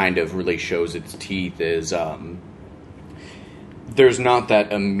collectivism kind of really shows its teeth is, there's not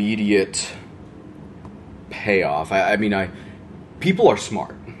that immediate payoff. I mean, people are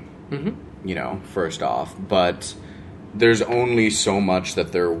smart, you know, first off, but there's only so much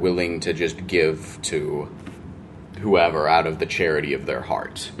that they're willing to just give to whoever out of the charity of their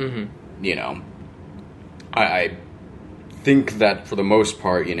heart. You know, I think that for the most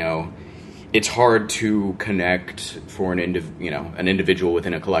part, you know, it's hard to connect for an individual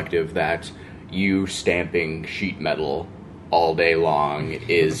within a collective that you stamping sheet metal all day long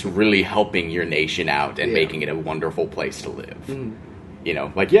is really helping your nation out and making it a wonderful place to live. You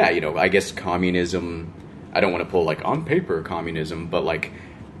know, like, I guess communism, I don't want to pull, like, on paper communism, but, like,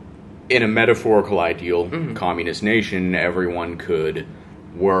 in a metaphorical ideal communist nation, everyone could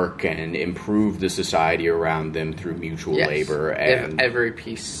work and improve the society around them through mutual labor. And if every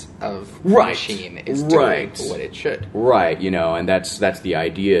piece of machine is doing what it should. Right, you know, and that's the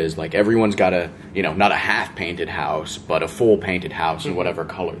idea is, like, everyone's got a, you know, not a half-painted house, but a full-painted house in whatever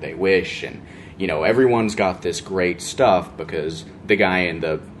color they wish, and, you know, everyone's got this great stuff because the guy in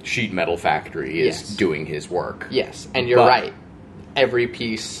the sheet metal factory is doing his work. Yes, and you're right. Every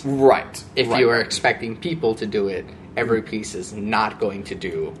piece... Right. If you are expecting people to do it, every piece is not going to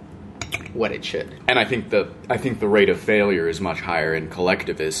do what it should. And I think the rate of failure is much higher in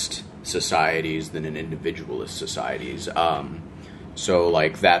collectivist societies than in individualist societies. So,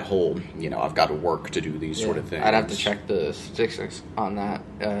 like, that whole, I've got to work to do these sort of things. I'd have to check the statistics on that,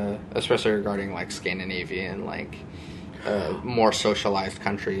 especially regarding, like, Scandinavian, like, more socialized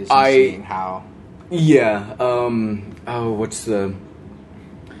countries and seeing how... Yeah. What's the...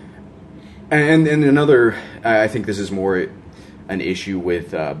 And another... I think this is more an issue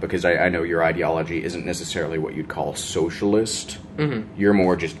with... because I know your ideology isn't necessarily what you'd call socialist. Mm-hmm. You're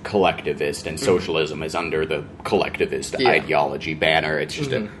more just collectivist, and socialism is under the collectivist ideology banner. It's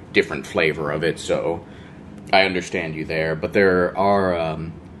just a different flavor of it, so I understand you there. But there are...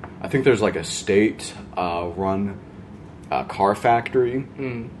 I think there's like a state-run car factory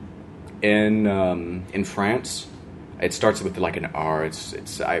in France. It starts with like an R.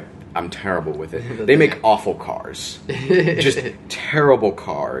 I'm terrible with it. They make awful cars. Just terrible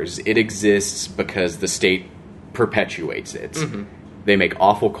cars. It exists because the state perpetuates it. Mm-hmm. They make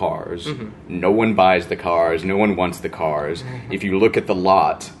awful cars. Mm-hmm. No one buys the cars. No one wants the cars. If you look at the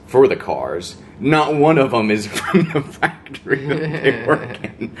lot for the cars, not one of them is from the factory that they work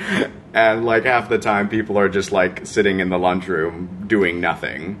in. And like half the time people are just like sitting in the lunchroom doing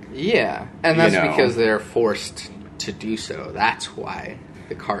nothing. Yeah. And that's because they're forced to do so. That's why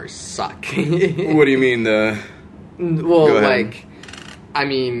the cars suck. What do you mean Well, like, I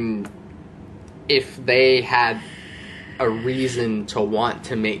mean, if they had a reason to want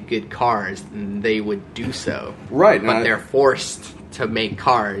to make good cars, then they would do so. Right. But they're forced to make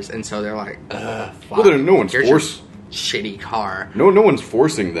cars, and so they're like, fuck. Well, no one's forced. Shitty car. No one's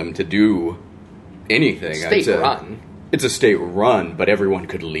forcing them to do anything. State run. It's a state run, but everyone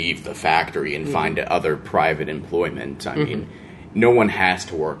could leave the factory and find other private employment. I mean, no one has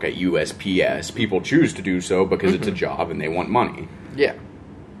to work at USPS. People choose to do so because it's a job and they want money. Yeah.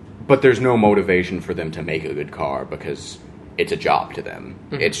 But there's no motivation for them to make a good car because it's a job to them.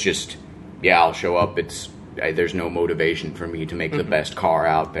 It's just, I'll show up. There's no motivation for me to make the best car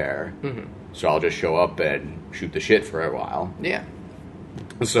out there. So I'll just show up and shoot the shit for a while. Yeah.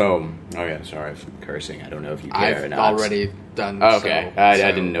 So, sorry for cursing. I don't know if you care or not. I've already done okay,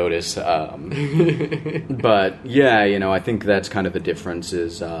 I didn't notice. But, I think that's kind of the difference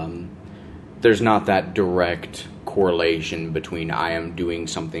is there's not that direct correlation between I am doing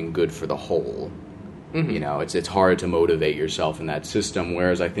something good for the whole. It's hard to motivate yourself in that system,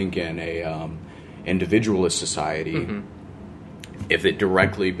 whereas I think in a individualist society... If it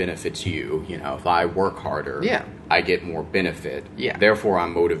directly benefits you, if I work harder, I get more benefit. Yeah. Therefore,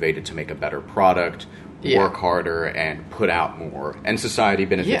 I'm motivated to make a better product, work harder, and put out more. And society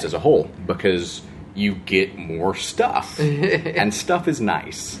benefits as a whole because you get more stuff. And stuff is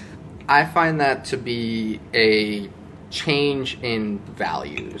nice. I find that to be a change in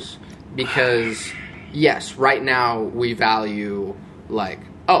values. Because, yes, right now we value, like,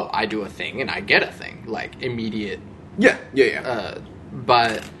 oh, I do a thing and I get a thing. Like, immediate... Yeah.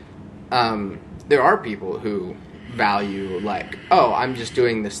 But there are people who value, like, oh, I'm just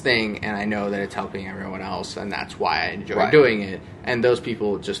doing this thing, and I know that it's helping everyone else, and that's why I enjoy doing it. And those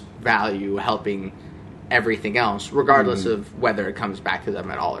people just value helping everything else, regardless of whether it comes back to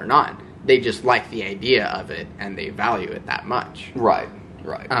them at all or not. They just like the idea of it, and they value it that much. Right.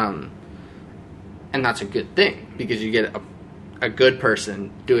 And that's a good thing, because you get a good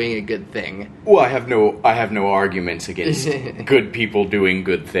person doing a good thing. Well, I have no arguments against good people doing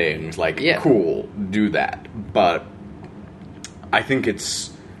good things. Like, cool, do that. But I think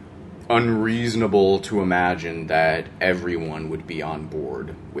it's unreasonable to imagine that everyone would be on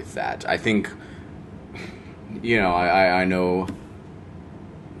board with that. I think, I know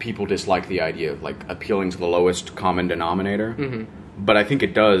people dislike the idea of, like, appealing to the lowest common denominator. But I think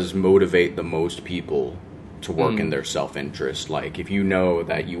it does motivate the most people to work in their self-interest. Like, if you know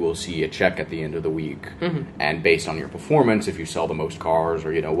that you will see a check at the end of the week, and based on your performance, if you sell the most cars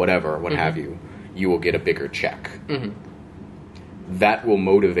or, whatever, what have you, you will get a bigger check. That will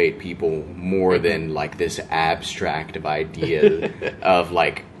motivate people more than, like, this abstract of idea of,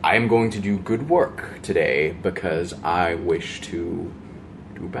 like, I'm going to do good work today because I wish to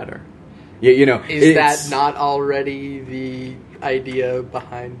do better. Yeah, Is that not already the idea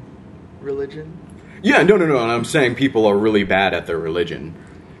behind religion? Yeah, no. I'm saying people are really bad at their religion.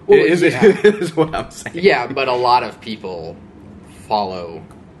 Well, is what I'm saying. Yeah, but a lot of people follow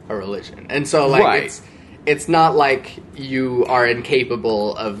a religion. And so, like, it's not like you are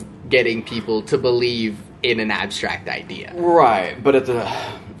incapable of getting people to believe in an abstract idea. Right, but at the...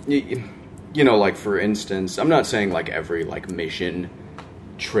 like, for instance, I'm not saying, like, every, like, mission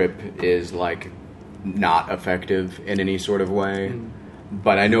trip is, like, not effective in any sort of way.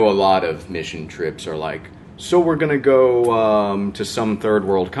 But I know a lot of mission trips are, like, so we're going to go to some third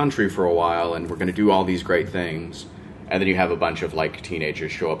world country for a while, and we're going to do all these great things. And then you have a bunch of, like,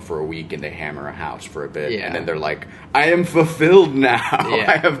 teenagers show up for a week and they hammer a house for a bit. Yeah. And then they're like, I am fulfilled now. Yeah.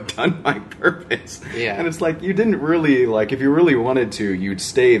 I have done my purpose. Yeah. And it's like, you didn't really, like, if you really wanted to, you'd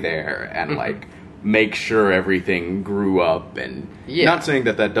stay there and, like, make sure everything grew up. And not saying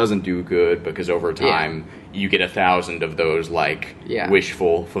that that doesn't do good, because over time you get 1,000 of those, like,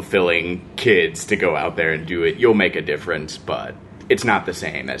 wishful, fulfilling kids to go out there and do it. You'll make a difference, but it's not the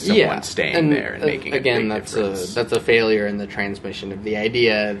same as someone staying there and making again, a big difference. That's a failure in the transmission of the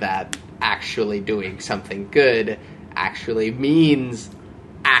idea that actually doing something good actually means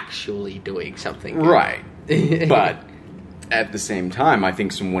actually doing something good. Right. But at the same time, I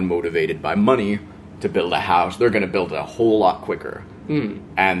think someone motivated by money to build a house, they're going to build it a whole lot quicker.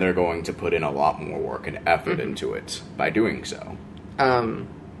 And they're going to put in a lot more work and effort into it by doing so. And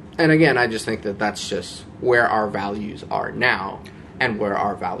again, I just think that that's just where our values are now. And where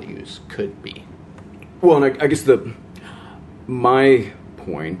our values could be. Well, and I guess my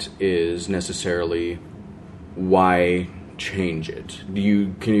point is necessarily why change it?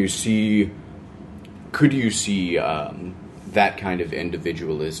 Could you see that kind of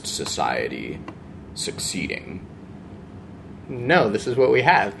individualist society succeeding? No, this is what we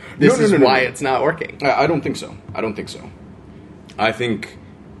have. This is why it's not working. I don't think so. I think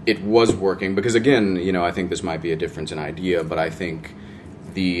it was working because, again, I think this might be a difference in idea, but I think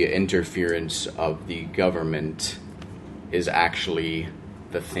the interference of the government is actually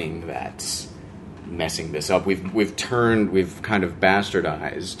the thing that's messing this up. We've kind of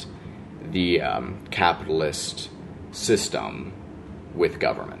bastardized the capitalist system with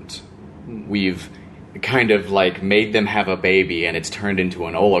government. We've kind of like made them have a baby, and it's turned into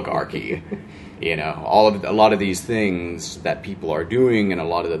an oligarchy. A lot of these things that people are doing and a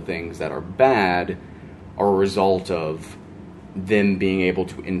lot of the things that are bad are a result of them being able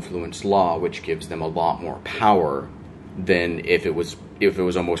to influence law, which gives them a lot more power than if it was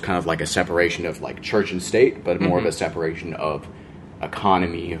almost kind of like a separation of like church and state, but more of a separation of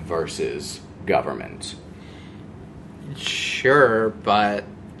economy versus government. Sure, but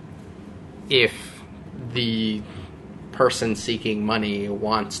if the person seeking money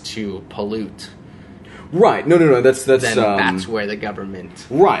wants to pollute, right? No. That's where the government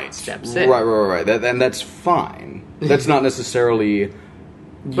steps in. Right. And that's fine. That's not necessarily.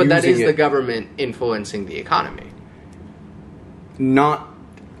 But that is the government influencing the economy. Not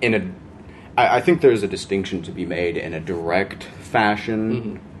in a. I think there's a distinction to be made in a direct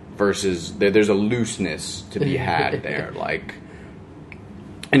fashion versus there's a looseness to be had there, like.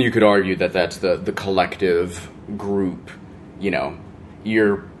 And you could argue that that's the collective group,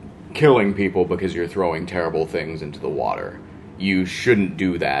 you're killing people because you're throwing terrible things into the water. You shouldn't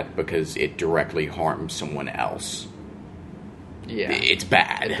do that because it directly harms someone else. Yeah. It's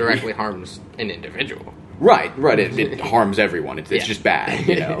bad. It directly harms an individual. Right. It harms everyone. It's just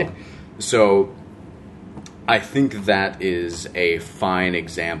bad, So I think that is a fine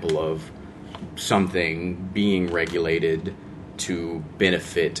example of something being regulated to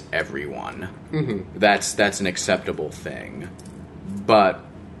benefit everyone. That's an acceptable thing. But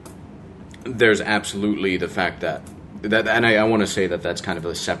there's absolutely the fact that and I want to say that that's kind of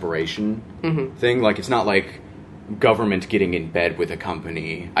a separation thing. Like, it's not like government getting in bed with a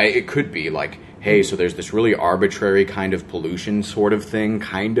company. It could be like, hey, so there's this really arbitrary kind of pollution sort of thing,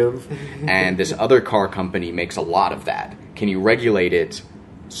 kind of, and this other car company makes a lot of that. Can you regulate it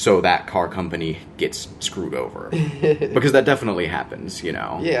so that car company gets screwed over? Because that definitely happens,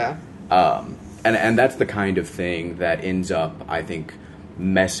 Yeah. And that's the kind of thing that ends up, I think,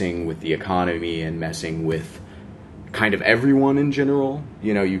 messing with the economy and messing with kind of everyone in general.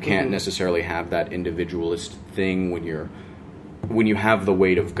 You can't necessarily have that individualist thing when you have the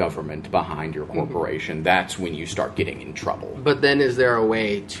weight of government behind your corporation. That's when you start getting in trouble. But then is there a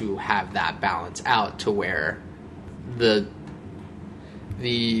way to have that balance out to where the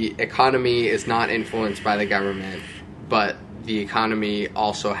economy is not influenced by the government, but the economy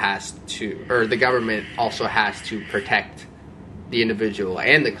also has to, or the government also has to protect the individual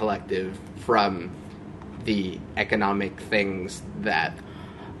and the collective from the economic things that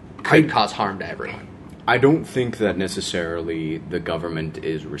could cause harm to everyone? I don't think that necessarily the government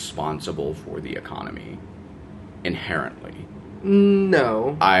is responsible for the economy inherently.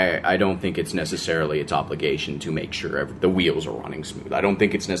 No. I don't think it's necessarily its obligation to make sure the wheels are running smooth. I don't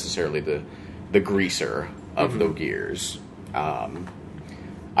think it's necessarily the greaser of the gears.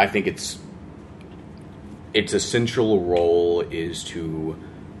 I think its essential role is to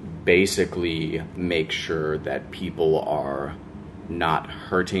basically make sure that people are not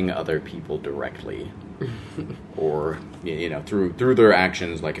hurting other people directly or through their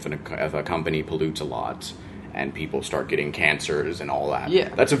actions, like if a company pollutes a lot and people start getting cancers and all that. Yeah.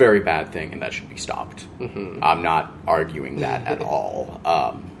 That's a very bad thing, and that should be stopped. Mm-hmm. I'm not arguing that at all.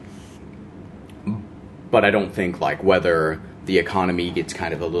 But I don't think, like, whether the economy gets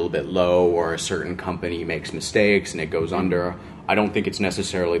kind of a little bit low or a certain company makes mistakes and it goes under, I don't think it's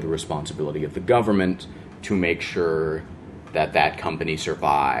necessarily the responsibility of the government to make sure that that company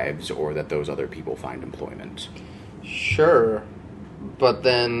survives or that those other people find employment. Sure, but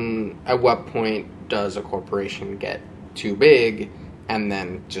then at what point does a corporation get too big and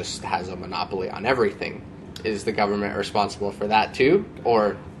then just has a monopoly on everything? Is the government responsible for that too?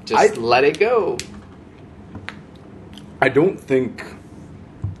 Or just let it go? I don't think...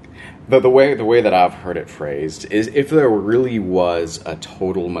 The way that I've heard it phrased is if there really was a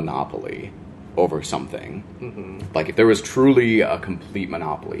total monopoly over something, like if there was truly a complete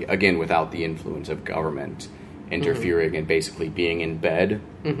monopoly, again, without the influence of government interfering and basically being in bed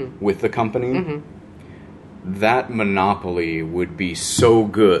with the company, that monopoly would be so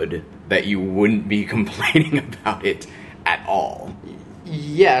good that you wouldn't be complaining about it at all.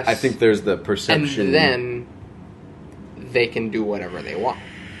 Yes. I think there's the perception... And then they can do whatever they want.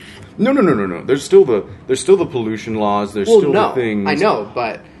 No. There's still the pollution laws. There's still the things. I know,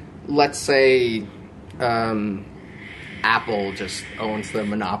 but let's say Apple just owns the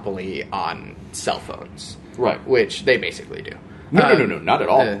monopoly on cell phones, right? Which they basically do. No, not at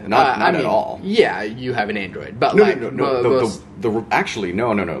all. Not at all. Yeah, you have an Android, but no. Actually,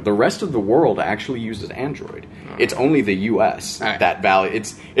 no. The rest of the world actually uses Android. It's only the U.S. that value.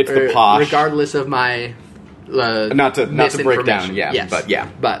 It's the posh. Regardless of my. Not to break down, yes.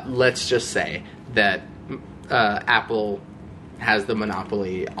 But let's just say that Apple has the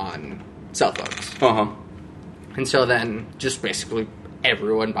monopoly on cell phones. And so then just basically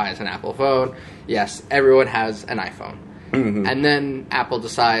everyone buys an Apple phone. Yes, everyone has an iPhone. And then Apple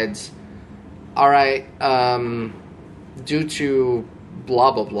decides, all right, due to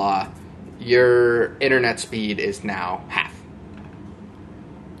blah, blah, blah, your internet speed is now half.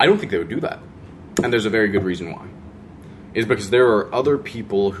 I don't think they would do that. And there's a very good reason why. Is because there are other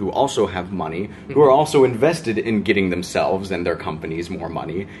people who also have money, who are also invested in getting themselves and their companies more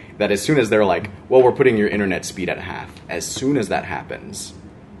money, that as soon as they're like, well, we're putting your internet speed at half, as soon as that happens,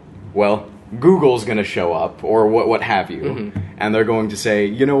 well, Google's going to show up, or what have you, and they're going to say,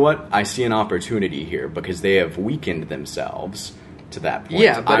 you know what, I see an opportunity here, because they have weakened themselves to that point.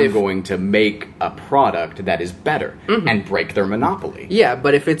 Yeah, but I'm going to make a product that is better and break their monopoly. Yeah,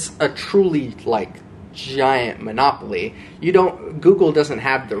 but if it's a truly, like, giant monopoly, Google doesn't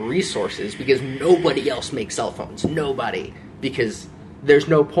have the resources because nobody else makes cell phones. Nobody. Because there's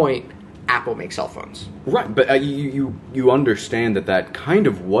no point Apple makes cell phones. Right, but you understand that kind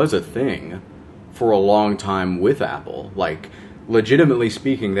of was a thing for a long time with Apple. Like, legitimately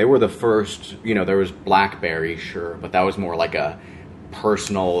speaking, they were the first, there was BlackBerry, sure, but that was more like a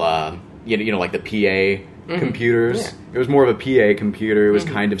personal, like the PA computers. Yeah. It was more of a PA computer. It was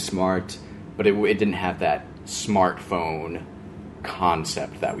kind of smart, but it didn't have that smartphone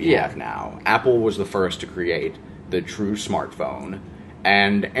concept that we have now. Apple was the first to create the true smartphone,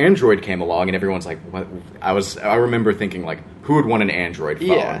 and Android came along, and everyone's like, "What?" I remember thinking, like, who would want an Android phone?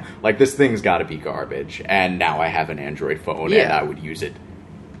 Yeah. Like, this thing's got to be garbage. And now I have an Android phone, and I would use it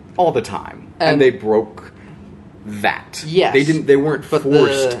all the time. And they broke that. Yes. They weren't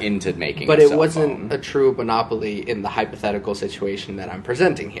forced into making but a it cell wasn't phone. A true monopoly in the hypothetical situation that I'm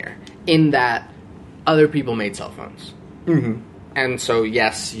presenting here, in that other people made cell phones. And so,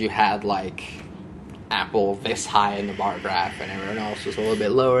 yes, you had, like, Apple this high in the bar graph, and everyone else was a little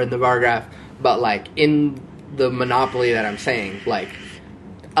bit lower in the bar graph, but, like, in the monopoly that I'm saying, like,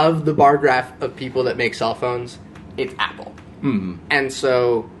 of the bar graph of people that make cell phones, it's Apple. And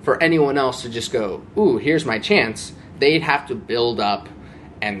so, for anyone else to just go, ooh, here's my chance, they'd have to build up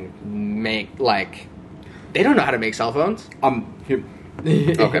and make, like, they don't know how to make cell phones.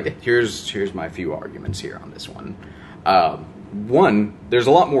 Okay, here's my few arguments here on this one. One, there's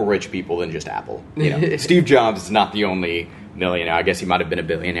a lot more rich people than just Apple. Steve Jobs is not the only millionaire. I guess he might have been a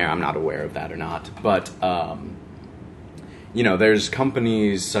billionaire. I'm not aware of that or not. But, there's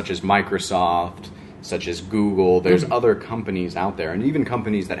companies such as Microsoft, such as Google. There's other companies out there, and even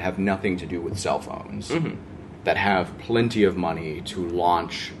companies that have nothing to do with cell phones, that have plenty of money to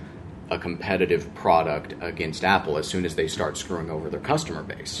launch a competitive product against Apple as soon as they start screwing over their customer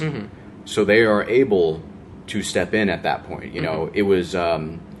base. So they are able to step in at that point. It was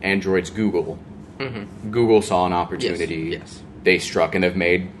Android's Google. Google saw an opportunity. Yes. They struck, and they've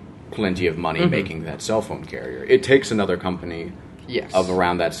made plenty of money making that cell phone carrier. It takes another company Yes. Of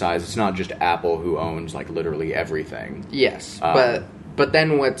around that size. It's not just Apple who owns like literally everything. Yes, but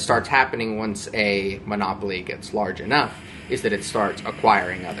then what starts happening once a monopoly gets large enough is that it starts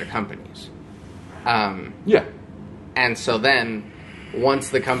acquiring other companies. Yeah. And so then, once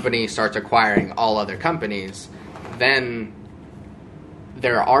the company starts acquiring all other companies, then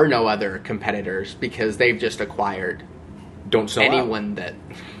there are no other competitors because they've just acquired Don't sell anyone out.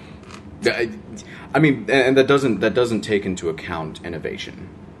 That... I mean, and that doesn't take into account innovation.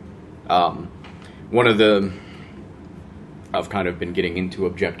 One of the... I've kind of been getting into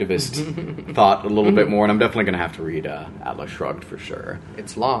objectivist thought a little bit more, and I'm definitely going to have to read Atlas Shrugged for sure.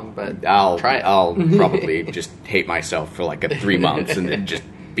 It's long, but I'll try it. I'll probably just hate myself for like 3 months and then just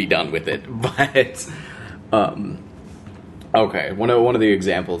be done with it. But okay, one of the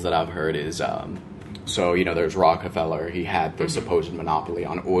examples that I've heard is so there's Rockefeller. He had the supposed monopoly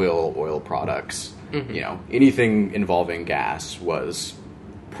on oil products. Anything involving gas was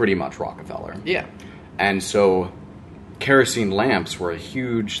pretty much Rockefeller. Yeah, and so. Kerosene lamps were a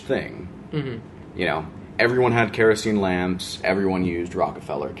huge thing. Everyone had kerosene lamps. Everyone used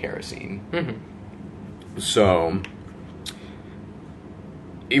Rockefeller kerosene. So,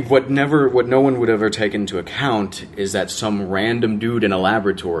 what no one would ever take into account is that some random dude in a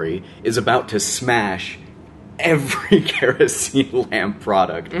laboratory is about to smash every kerosene lamp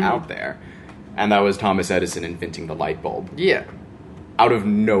product out there, and that was Thomas Edison inventing the light bulb. Yeah, out of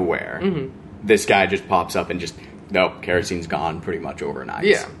nowhere, this guy just pops up and just. Nope, kerosene's gone pretty much overnight.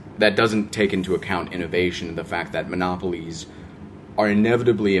 Yeah. That doesn't take into account innovation and the fact that monopolies are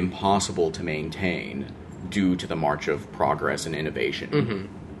inevitably impossible to maintain due to the march of progress and innovation.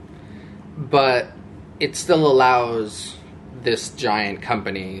 But it still allows this giant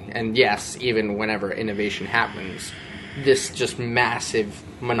company, and yes, even whenever innovation happens, this just massive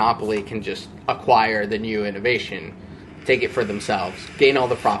monopoly can just acquire the new innovation, take it for themselves, gain all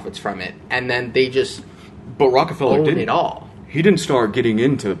the profits from it, and then they just... But Rockefeller didn't. It all. He didn't start getting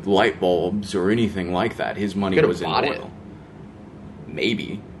into light bulbs or anything like that. His money was in oil. It.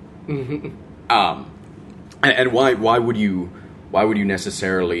 Maybe. And why would you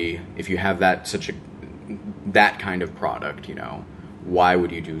necessarily, if you have that kind of product, why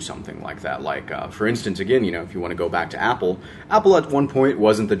would you do something like that? Like, for instance, again, if you want to go back to Apple at one point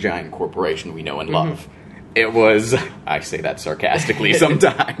wasn't the giant corporation we know and love. It was, I say that sarcastically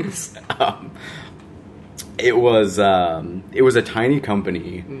sometimes. It was a tiny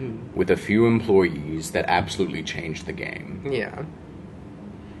company with a few employees that absolutely changed the game. Yeah.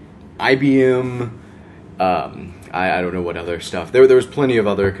 IBM, I don't know what other stuff. There was plenty of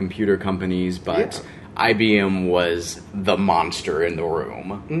other computer companies, but IBM was the monster in the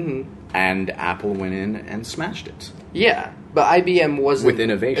room. And Apple went in and smashed it. Yeah, but IBM wasn't with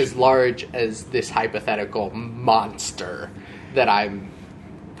innovation. As large as this hypothetical monster that I'm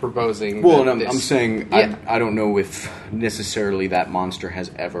proposing. Well, and I'm saying I don't know if necessarily that monster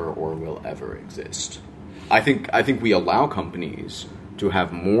has ever or will ever exist. I think we allow companies to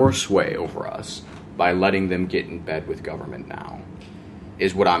have more sway over us by letting them get in bed with government now,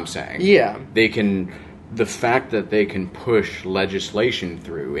 is what I'm saying. Yeah. The fact that they can push legislation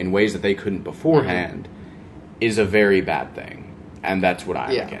through in ways that they couldn't beforehand is a very bad thing, and that's what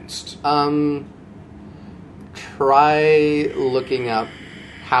I'm against. Try looking up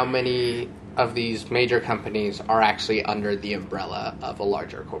how many of these major companies are actually under the umbrella of a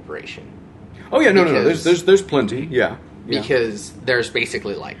larger corporation. Oh yeah, no. There's plenty. Yeah. Because there's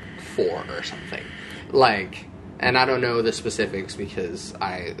basically like 4 or something. Like, and I don't know the specifics because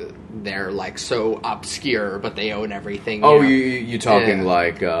they're like so obscure, but they own everything. You talking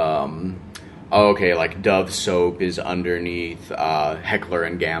like okay, like Dove soap is underneath Heckler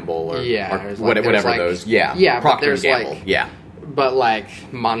and Gamble or whatever those. Yeah, Procter and Gamble. But like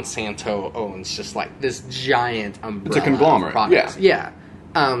Monsanto owns just like this giant umbrella. It's a conglomerate. Of products. Yeah.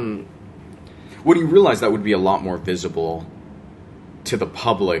 Would you realize that would be a lot more visible to the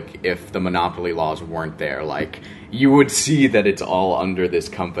public if the monopoly laws weren't there? Like, you would see that it's all under this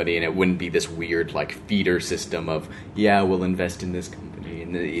company, and it wouldn't be this weird like feeder system of we'll invest in this company,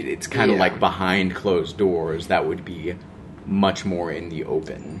 and it's kind of like behind closed doors. That would be much more in the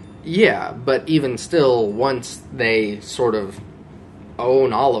open. Yeah, but even still, once they sort of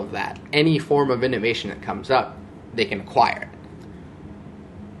own all of that, any form of innovation that comes up, they can acquire it.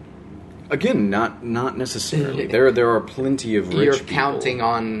 Again, not necessarily. There are plenty of rich people. You're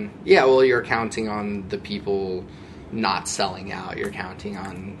counting on the people not selling out. You're counting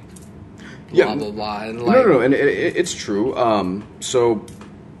on blah blah blah. And no, and it's true. So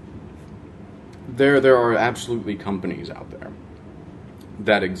there are absolutely companies out there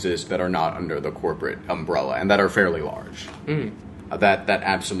that exist that are not under the corporate umbrella and that are fairly large. That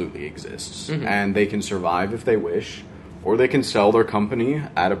absolutely exists. Mm-hmm. And they can survive if they wish, or they can sell their company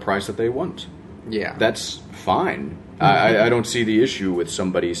at a price that they want. Yeah. That's fine. Mm-hmm. I don't see the issue with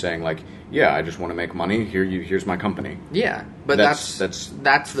somebody saying, like, yeah, I just want to make money. Here's my company. Yeah, but that's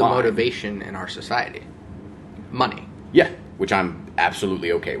the motivation in our society. Money. Yeah, which I'm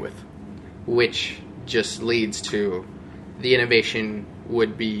absolutely okay with. Which just leads to the innovation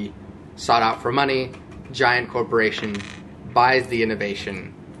would be sought out for money, giant corporation buys the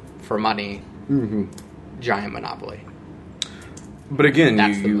innovation for money, mm-hmm. giant monopoly. But again,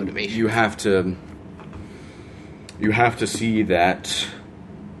 that's the motivation. You have to see that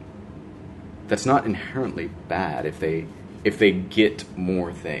that's not inherently bad if they get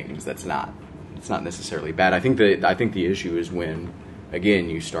more things. It's not necessarily bad. I think the issue is when, again,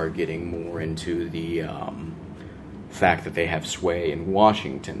 you start getting more into the fact that they have sway in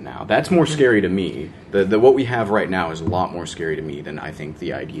Washington now. That's more scary to me. The what we have right now is a lot more scary to me than I think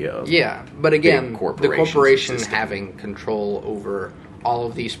the idea of but again, the corporation having control over all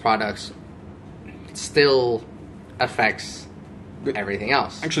of these products still affects everything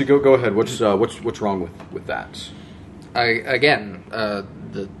else. Actually, go ahead. What's wrong with that?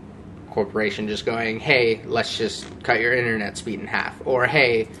 The corporation just going, hey, let's just cut your internet speed in half, or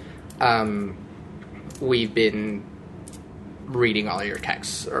hey, we've been reading all your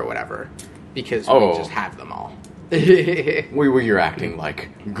texts or whatever because we just have them all. You're acting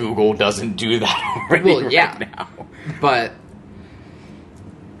like Google doesn't do that already right now. But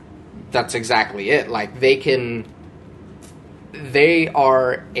that's exactly it. Like, they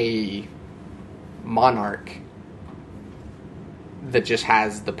are a monarch that just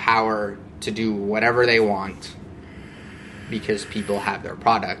has the power to do whatever they want because people have their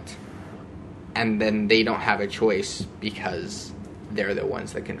product. And then they don't have a choice because they're the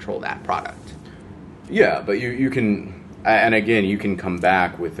ones that control that product. Yeah, but you can, and again, you can come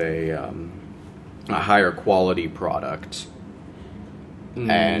back with a higher quality product,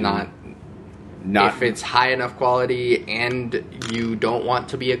 and not if it's high enough quality and you don't want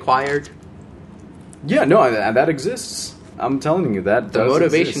to be acquired. Yeah, no, that exists. I'm telling you that the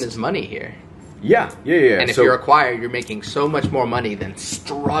motivation is money here. Yeah. And if you're acquired, you're making so much more money than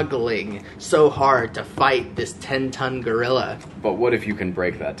struggling so hard to fight this 10-ton gorilla. But what if you can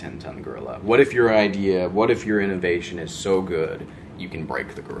break that 10-ton gorilla? What if your innovation is so good, you can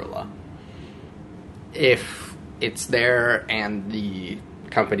break the gorilla? If it's there and the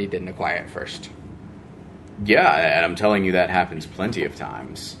company didn't acquire it first. Yeah, and I'm telling you that happens plenty of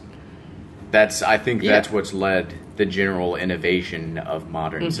times. That's what's led the general innovation of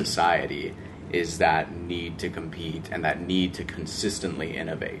modern society. Is that need to compete and that need to consistently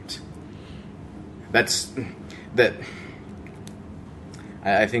innovate. I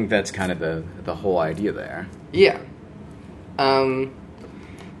think that's kind of the whole idea there. Yeah.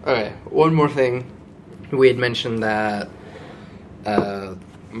 Okay, one more thing. We had mentioned that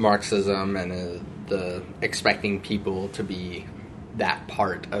Marxism and the expecting people to be that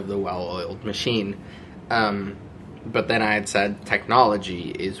part of the well-oiled machine. But then I had said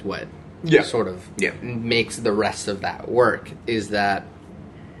technology is what sort of makes the rest of that work, is that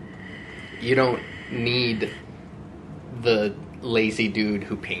you don't need the lazy dude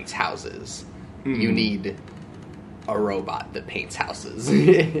who paints houses. You need a robot that paints houses.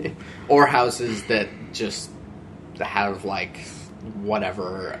 Or houses that just have, like,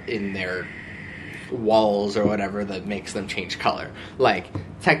 whatever in their walls or whatever that makes them change color. Like,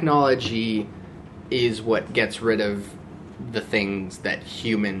 technology is what gets rid of the things that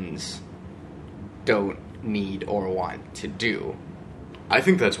humans don't need or want to do. I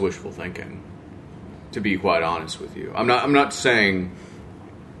think that's wishful thinking, to be quite honest with you. I'm not saying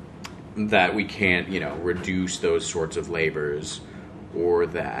that we can't, reduce those sorts of labors, or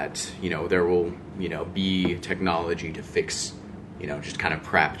that, there will, be technology to fix, just kind of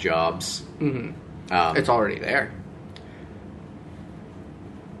crap jobs. Mm-hmm. It's already there.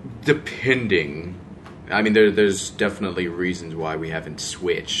 Depending. I mean, there's definitely reasons why we haven't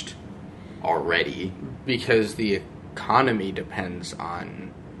switched already. Because the economy depends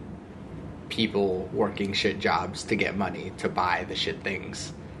on people working shit jobs to get money to buy the shit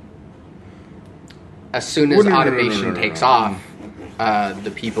things. As soon as automation takes off,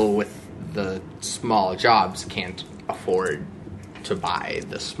 the people with the small jobs can't afford to buy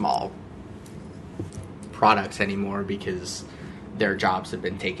the small products anymore because their jobs have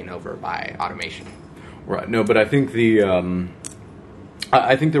been taken over by automation. Right. No, but I think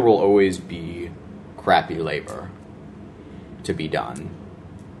I think there will always be crappy labor to be done.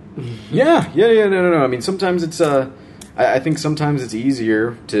 Yeah. No. I mean, sometimes it's I think sometimes it's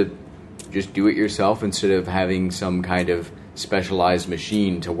easier to just do it yourself instead of having some kind of specialized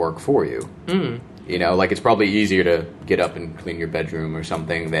machine to work for you. You know, like, it's probably easier to get up and clean your bedroom or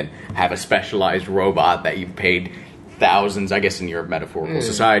something than have a specialized robot that you've paid thousands, I guess in your metaphorical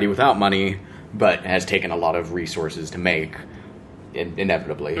society, without money, but has taken a lot of resources to make.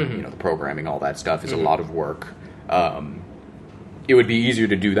 Inevitably, you know, the programming, all that stuff is a lot of work. It would be easier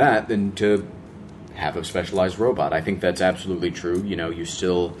to do that than to have a specialized robot. I think that's absolutely true. You know, you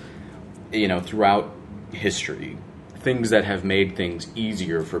still, you know, throughout history, things that have made things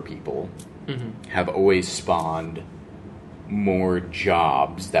easier for people have always spawned more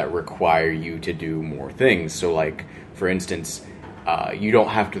jobs that require you to do more things. So, like, for instance, you don't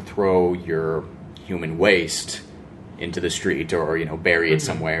have to throw your human waste into the street or, you know, bury it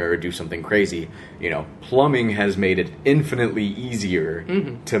somewhere or do something crazy. You know, plumbing has made it infinitely easier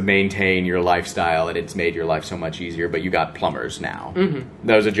to maintain your lifestyle, and it's made your life so much easier, but you got plumbers now.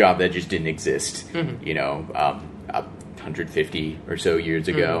 That was a job that just didn't exist, you know, 150 or so years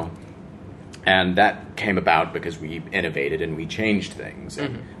ago. And that came about because we innovated and we changed things.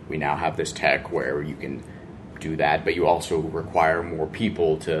 And we now have this tech where you can do that, but you also require more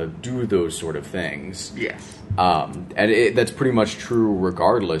people to do those sort of things. Yes. And that's pretty much true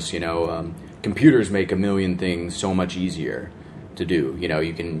regardless, you know. Computers make a million things so much easier to do. You know,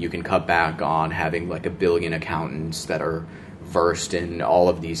 you can cut back on having like 1 billion accountants that are versed in all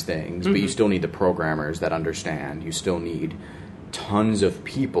of these things, but you still need the programmers that understand. You still need tons of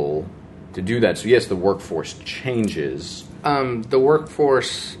people to do that. So yes, the workforce changes. The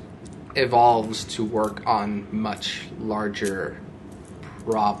workforce evolves to work on much larger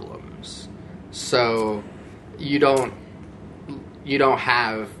problems. So you don't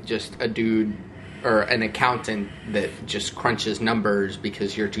have just a dude or an accountant that just crunches numbers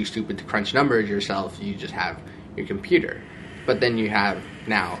because you're too stupid to crunch numbers yourself. You just have your computer. But then you have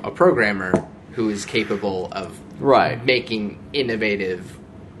now a programmer who is capable of making innovative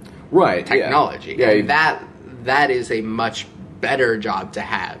technology. Yeah. And that is a much better job to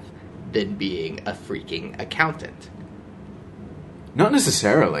have than being a freaking accountant. Not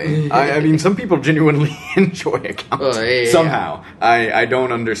necessarily. I mean, some people genuinely enjoy accounting. Somehow. I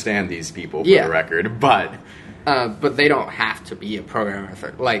don't understand these people, for the record, but they don't have to be a programmer.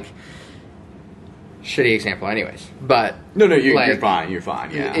 Like, shitty example anyways. But No, you're fine,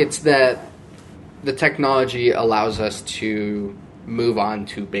 yeah. It's that the technology allows us to move on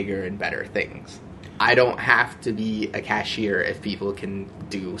to bigger and better things. I don't have to be a cashier if people can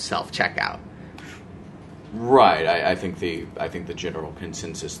do self-checkout. Right. I think the general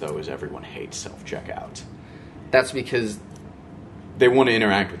consensus, though, is everyone hates self-checkout. That's because they want to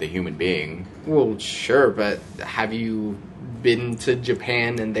interact with a human being. Well, sure, but have you been to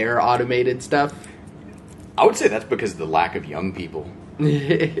Japan and their automated stuff? I would say that's because of the lack of young people.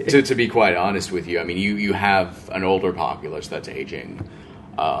 to be quite honest with you, I mean, you have an older populace that's aging,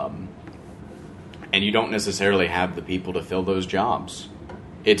 and you don't necessarily have the people to fill those jobs.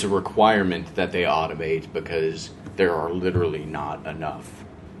 It's a requirement that they automate because there are literally not enough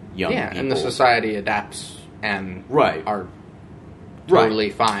young people. And the society adapts and are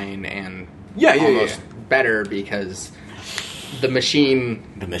totally fine and almost better because the machine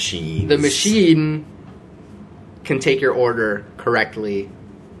can take your order correctly.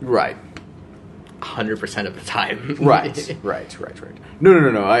 Right. 100% of the time. Right.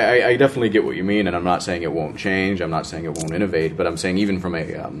 No. I definitely get what you mean, and I'm not saying it won't change. I'm not saying it won't innovate, but I'm saying even from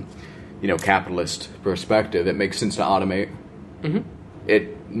a capitalist perspective, it makes sense to automate.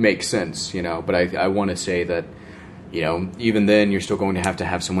 It makes sense, but I want to say that, even then you're still going to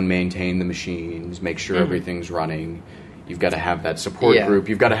have someone maintain the machines, make sure everything's running. You've got to have that support group.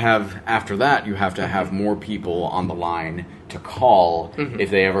 You've got to have, after that, you have to have more people on the line to call if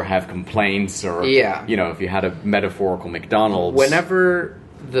they ever have complaints or, if you had a metaphorical McDonald's. Whenever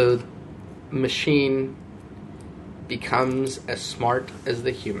the machine becomes as smart as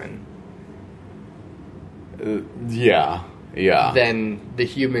the human. Then the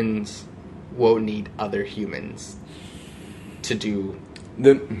humans won't need other humans to do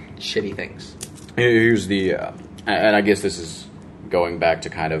shitty things. Here's the... and I guess this is going back to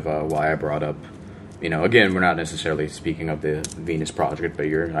kind of why I brought up, again, we're not necessarily speaking of the Venus Project, but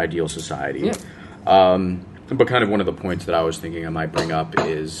your ideal society. Yeah. But kind of one of the points that I was thinking I might bring up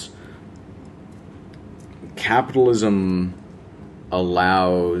is capitalism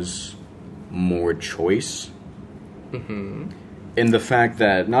allows more choice. In the fact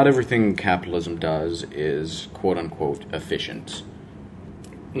that not everything capitalism does is quote-unquote efficient.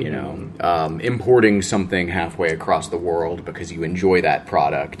 Importing something halfway across the world because you enjoy that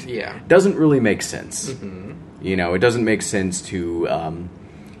product doesn't really make sense. It doesn't make sense to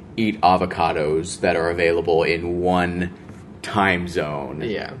eat avocados that are available in one time zone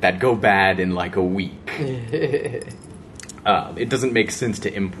that go bad in like a week. It doesn't make sense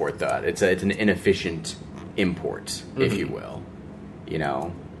to import that. It's an inefficient import, if you will. You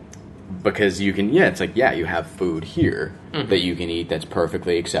know? Because you can, it's like, you have food here that you can eat that's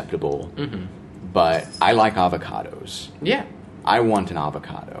perfectly acceptable. But I like avocados. Yeah. I want an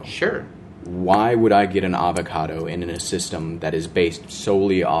avocado. Sure. Why would I get an avocado in a system that is based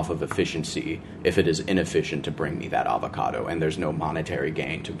solely off of efficiency if it is inefficient to bring me that avocado and there's no monetary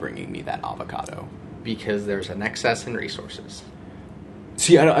gain to bringing me that avocado? Because there's an excess in resources.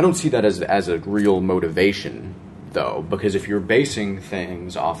 See, I don't see that as a real motivation, though, because if you're basing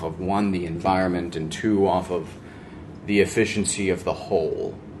things off of, one, the environment, and two, off of the efficiency of the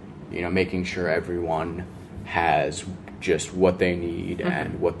whole, you know, making sure everyone has just what they need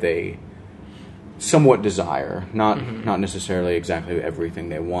and what they somewhat desire, not necessarily exactly everything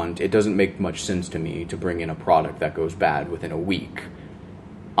they want. It doesn't make much sense to me to bring in a product that goes bad within a week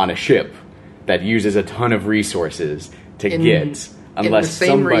on a ship that uses a ton of resources to get, unless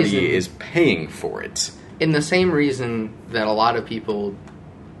somebody is paying for it. In the same reason that a lot of people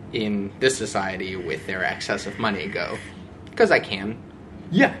in this society with their excess of money go, because I can.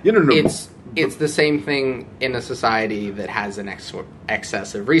 Yeah, no. It's the same thing in a society that has an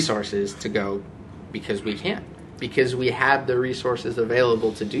excess of resources to go, because we can. Because we have the resources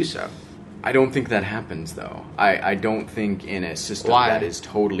available to do so. I don't think that happens, though. I don't think in a system that is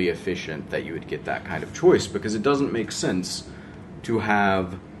totally efficient that you would get that kind of choice, because it doesn't make sense to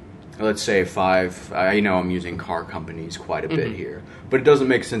have, let's say, 5... I know I'm using car companies quite a bit here, but it doesn't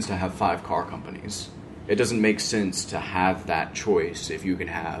make sense to have 5 car companies. It doesn't make sense to have that choice if you can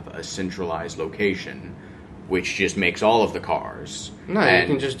have a centralized location, which just makes all of the cars. No, you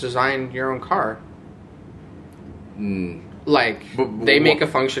can just design your own car. They make a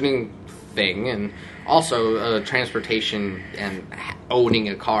functioning thing, and also transportation and owning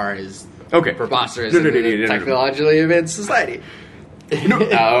a car is preposterous in a technologically advanced society.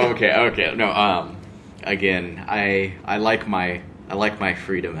 Okay. No, again, I like my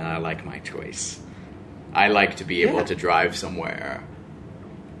freedom and I like my choice. I like to be able to drive somewhere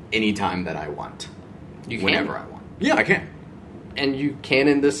anytime that I want. Whenever I want. Yeah, I can. And you can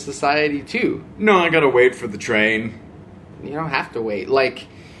in this society, too. No, I gotta wait for the train. You don't have to wait. Like,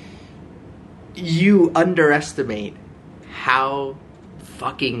 you underestimate how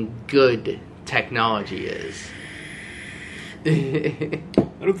fucking good technology is. I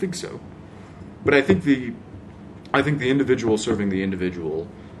don't think so. But I think the individual serving the individual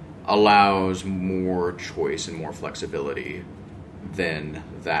allows more choice and more flexibility than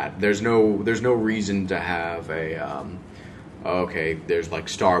that. There's no reason to have a there's like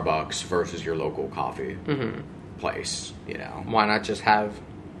Starbucks versus your local coffee place, you know. Why not just have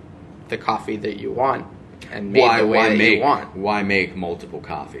the coffee that you want and make the way that you want? Why make multiple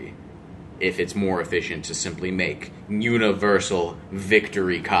coffee if it's more efficient to simply make universal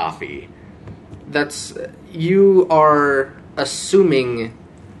victory coffee? You are assuming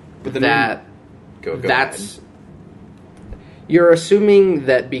that you're assuming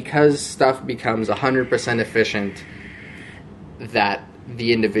that because stuff becomes 100% efficient, that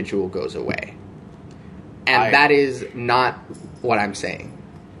the individual goes away. And that is not what I'm saying.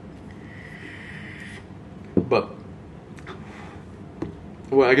 But,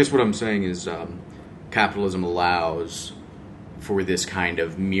 well, I guess what I'm saying is capitalism allows for this kind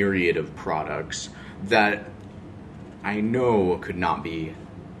of myriad of products that I know could not be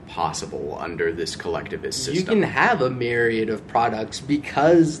possible under this collectivist system. You can have a myriad of products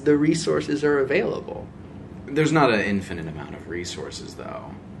because the resources are available. There's not an infinite amount of resources,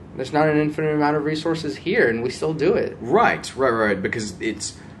 though. There's not an infinite amount of resources here, and we still do it. Right, because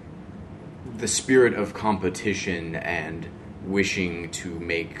it's the spirit of competition and wishing to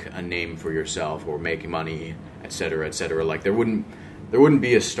make a name for yourself or make money, etc., etc. Like there wouldn't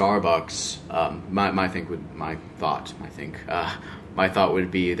be a Starbucks. My thought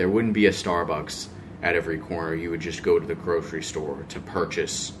would be there wouldn't be a Starbucks at every corner. You would just go to the grocery store to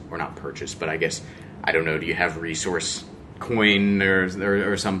purchase, or not purchase, but I guess, I don't know, do you have resource coin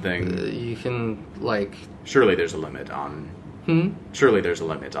or something? You can, like... Surely there's a limit on... Surely there's a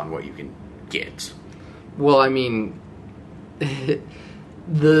limit on what you can get. Well, I mean...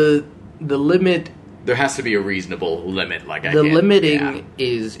 the limit... There has to be a reasonable limit, like the limiting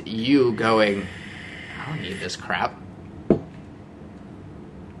is you going, I don't need this crap.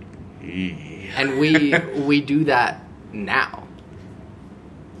 And we do that now.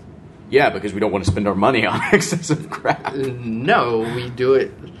 Yeah, because we don't want to spend our money on excessive crap. No, we do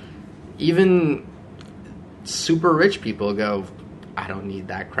it. Even super rich people go, I don't need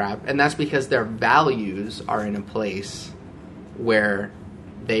that crap. And that's because their values are in a place where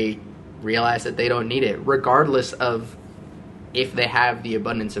they realize that they don't need it, regardless of if they have the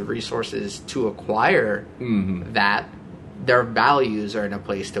abundance of resources to acquire that. Their values are in a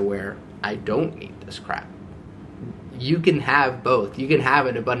place to where I don't need this crap. You can have both. You can have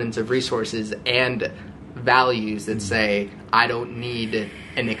an abundance of resources and values that say, I don't need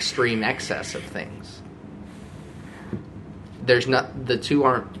an extreme excess of things. There's not, the two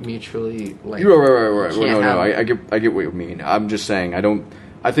aren't mutually like. Right. Well, no, I get what you mean. I'm just saying,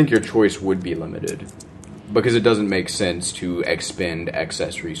 I think your choice would be limited because it doesn't make sense to expend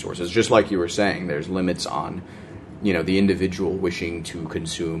excess resources. Just like you were saying, there's limits on, the individual wishing to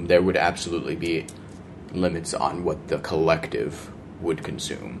consume. There would absolutely be limits on what the collective would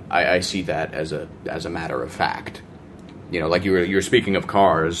consume. I see that as a matter of fact. Like you're speaking of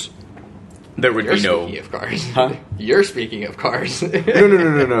cars. There would be no. Speaking of cars, huh? You're speaking of cars.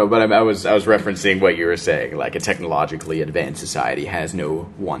 No. But I was referencing what you were saying. Like a technologically advanced society has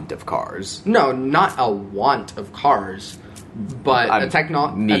no want of cars. No, not a want of cars, but a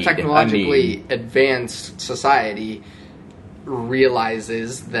technologically advanced society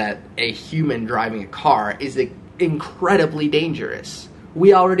realizes that a human driving a car is incredibly dangerous.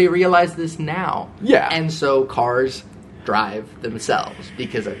 We already realize this now. Yeah, and so cars drive themselves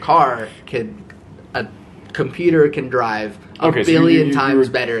because a computer can drive a billion times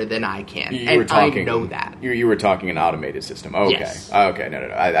better than I can, and I know that. You were talking an automated system. Okay, yes. Okay,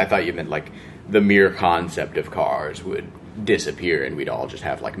 no. I thought you meant like the mere concept of cars would disappear and we'd all just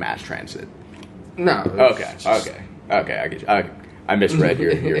have like mass transit. No. Okay. I get you. I misread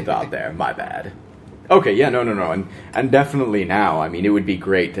your thought there. My bad. Okay, yeah, no, and definitely now. I mean, it would be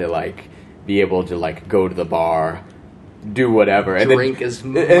great to like be able to like go to the bar, do whatever, and drink as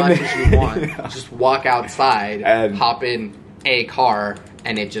much as you want. Just walk outside, and hop in a car,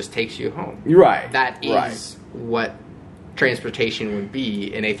 and it just takes you home. Right. That is what transportation would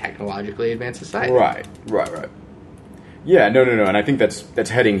be in a technologically advanced society. Right. Yeah, no, and I think that's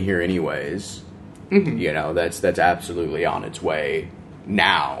heading here anyways. Mm-hmm. That's absolutely on its way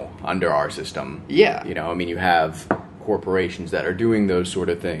now under our system. Yeah. I mean, you have corporations that are doing those sort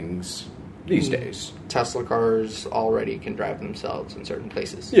of things these days. Tesla cars already can drive themselves in certain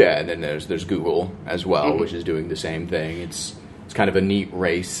places. Yeah, and then there's Google as well, which is doing the same thing. It's kind of a neat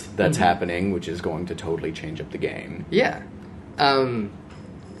race that's happening, which is going to totally change up the game. Yeah. And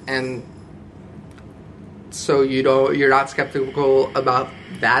so you're not skeptical about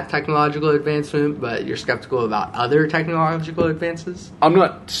that technological advancement, but you're skeptical about other technological advances? I'm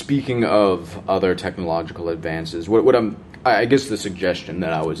not speaking of other technological advances. I guess the suggestion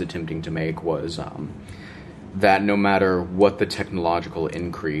that I was attempting to make was that no matter what the technological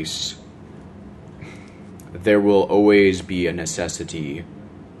increase, there will always be a necessity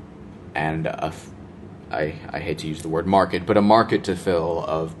and I hate to use the word market, but a market to fill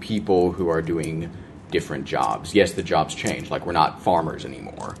of people who are doing different jobs. Yes, the jobs change. Like, we're not farmers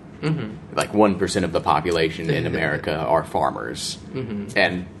anymore. Mm-hmm. Like, 1% of the population in America are farmers. Mm-hmm.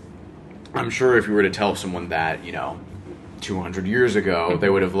 And I'm sure if you were to tell someone that, 200 years ago, they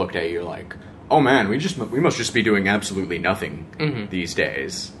would have looked at you like, oh man, we must just be doing absolutely nothing these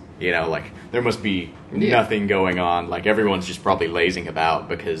days. Like, there must be nothing going on. Like, everyone's just probably lazing about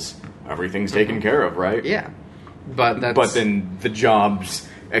because everything's taken care of, right? Yeah. But then the jobs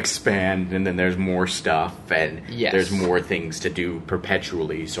expand, and then there's more stuff, and there's more things to do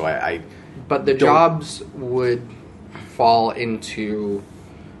perpetually. So But the jobs would fall into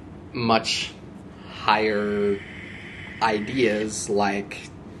much higher ideas, like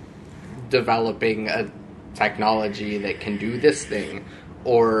developing a technology that can do this thing,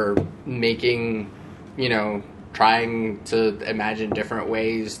 or making, trying to imagine different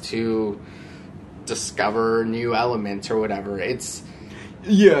ways to discover new elements or whatever. It's...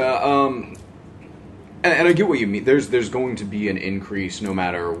 Yeah, and I get what you mean. There's going to be an increase no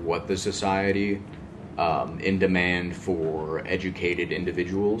matter what the society in demand for educated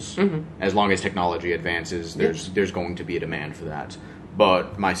individuals. Mm-hmm. As long as technology advances, there's going to be a demand for that.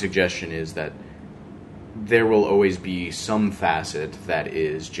 But my suggestion is that there will always be some facet that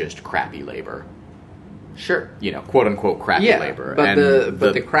is just crappy labor. Sure. Quote unquote crappy labor.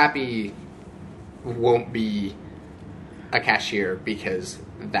 But the crappy won't be a cashier because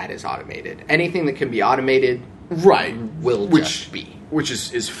that is automated. Anything that can be automated will just be. Which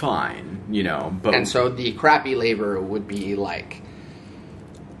is fine, but... And so the crappy labor would be like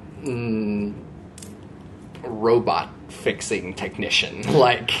robot fixing technician,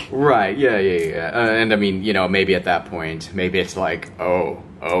 like... Right, yeah. And I mean, maybe at that point, maybe it's like, oh,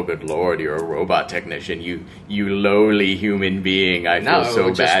 oh, good Lord, you're a robot technician. You lowly human being. I feel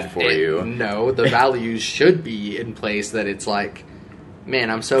so bad for you. No, the values should be in place that it's like, man,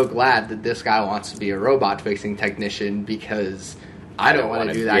 I'm so glad that this guy wants to be a robot fixing technician because I don't want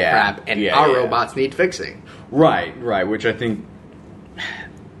to do that crap, and our robots need fixing. Right, which I think...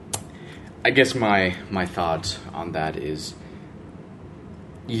 I guess my thought on that is,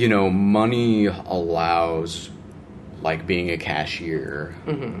 money allows, like, being a cashier,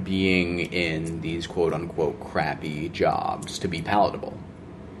 being in these quote-unquote crappy jobs to be palatable.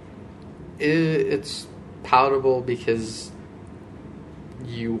 It's palatable because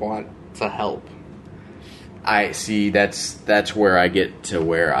you want to help. I see. That's where I get to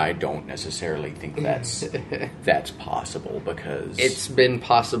where I don't necessarily think that's possible, because it's been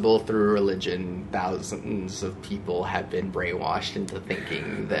possible through religion. Thousands of people have been brainwashed into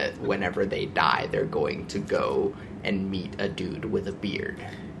thinking that whenever they die, they're going to go and meet a dude with a beard.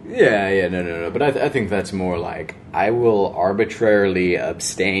 Yeah, no. But I think that's more like, I will arbitrarily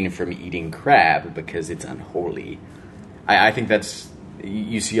abstain from eating crab because it's unholy. I think that's...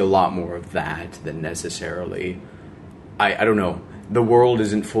 You see a lot more of that than necessarily... I don't know. The world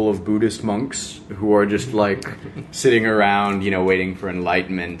isn't full of Buddhist monks who are just, like, sitting around, waiting for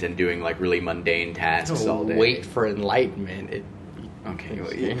enlightenment and doing, like, really mundane tasks all day. Wait for enlightenment. Okay.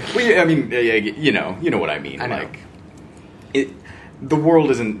 Well, I mean, you know what I mean. I know. Like, the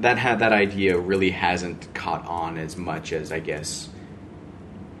world isn't... That idea really hasn't caught on as much as, I guess,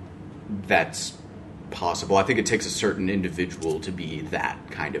 that's... possible. I think it takes a certain individual to be that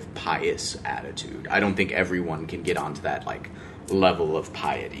kind of pious attitude. I don't think everyone can get onto that, like, level of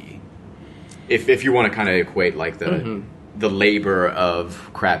piety. If you want to kind of equate, like, the labor of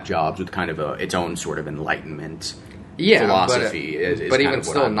crap jobs with kind of its own sort of enlightenment philosophy. But even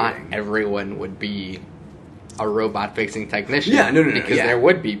still, not everyone would be a robot fixing technician. Yeah, no. Because there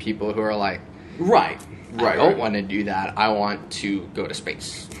would be people who are like, right. I don't want to do that. I want to go to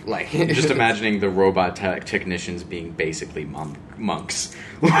space. Like, just imagining the robot technicians being basically monks.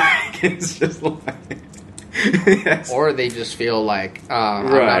 Like, it's just like... Yes. Or they just feel like, I'm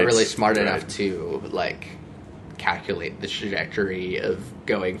not really smart enough to, like, calculate the trajectory of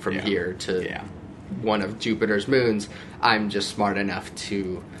going from here to one of Jupiter's moons. I'm just smart enough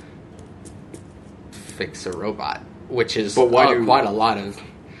to fix a robot, which is quite a lot of...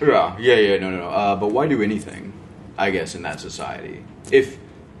 Yeah, no. But why do anything, I guess, in that society? If,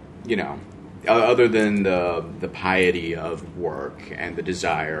 other than the piety of work and the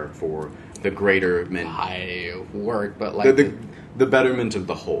desire for the greater... Piety of work, but like... The betterment of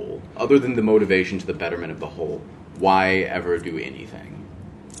the whole. Other than the motivation to the betterment of the whole, why ever do anything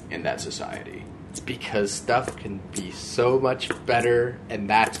in that society? It's because stuff can be so much better, and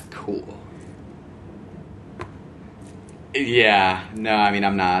that's cool. Yeah, no, I mean,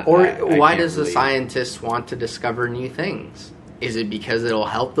 I'm not... Or why does a scientist want to discover new things? Is it because it'll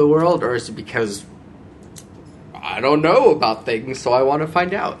help the world, or is it because I don't know about things, so I want to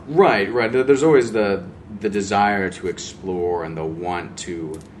find out? Right. There's always the desire to explore and the want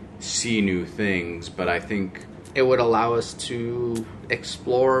to see new things, but I think... It would allow us to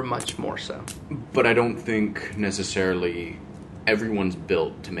explore much more so. But I don't think necessarily everyone's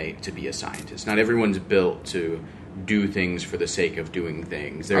built to be a scientist. Not everyone's built to do things for the sake of doing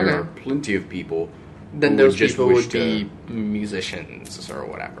things. There are plenty of people. Then those people would be musicians or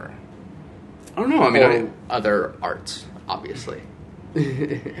whatever. I don't know. I mean, other arts, obviously.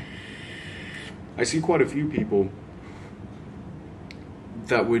 I see quite a few people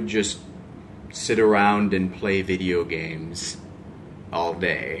that would just sit around and play video games all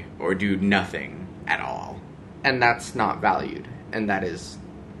day or do nothing at all. And that's not valued, and that is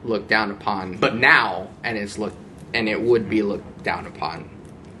looked down upon. But now, and it would be looked down upon.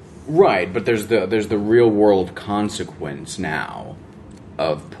 Right, but there's the real world consequence now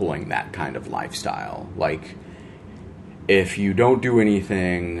of pulling that kind of lifestyle. Like, if you don't do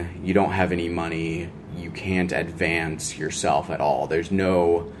anything, you don't have any money, you can't advance yourself at all. There's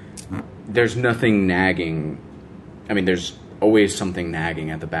nothing nagging. I mean, there's always something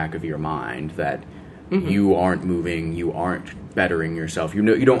nagging at the back of your mind that you aren't moving, you aren't bettering yourself.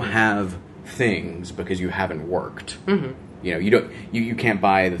 You don't have things because you haven't worked. You can't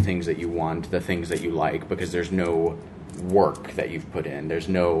buy the things that you want, the things that you like, because there's no work that you've put in. There's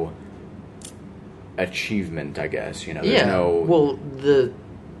no achievement, I guess. There's no... Well, the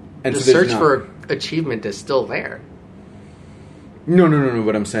search for achievement is still there. No.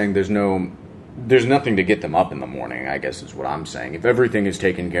 But I'm saying there's nothing to get them up in the morning, I guess is what I'm saying. If everything is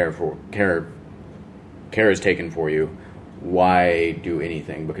taken care is taken for you, why do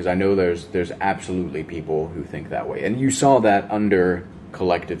anything? Because I know there's absolutely people who think that way. And you saw that under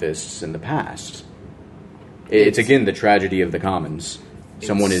collectivists in the past. It's again the tragedy of the commons.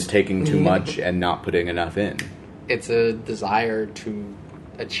 Someone is taking too much and not putting enough in. It's a desire to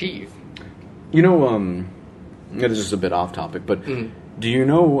achieve. You know, this is a bit off topic, but do you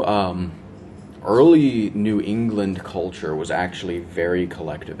know early New England culture was actually very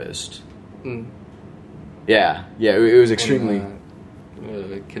collectivist? Yeah, it was extremely...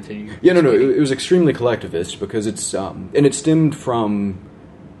 continue. Yeah, no, it was extremely collectivist because it's... and it stemmed from,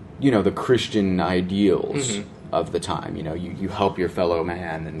 the Christian ideals of the time. You help your fellow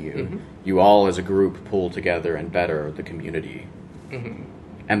man and you all as a group pull together and better the community.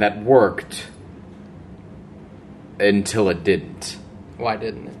 And that worked until it didn't. Why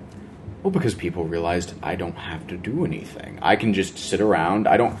didn't it? Well, because people realized I don't have to do anything. I can just sit around.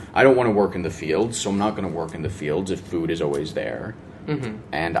 I don't want to work in the fields, so I'm not going to work in the fields if food is always there.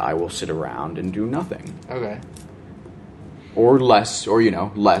 And I will sit around and do nothing. Okay. Or less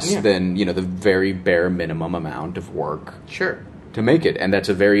than, the very bare minimum amount of work. Sure. To make it. And that's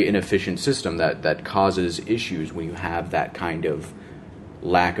a very inefficient system that causes issues when you have that kind of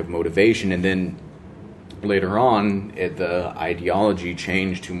lack of motivation. And then later on, the ideology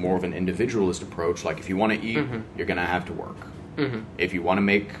changed to more of an individualist approach. Like, if you want to eat, you're going to have to work. If you want to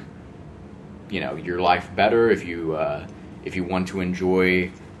make, your life better, if you want to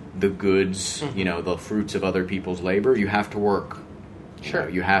enjoy the goods, the fruits of other people's labor, you have to work. Sure.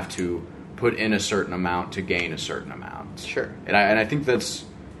 You have to put in a certain amount to gain a certain amount. Sure. And I think that's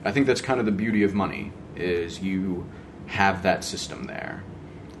kind of the beauty of money, is you have that system there.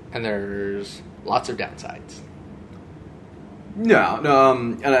 And there's lots of downsides. No,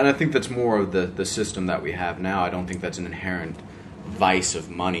 and I think that's more of the system that we have now. I don't think that's an inherent vice of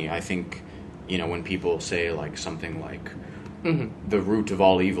money. I think, when people say like something like, the root of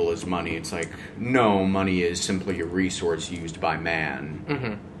all evil is money, it's like, no, money is simply a resource used by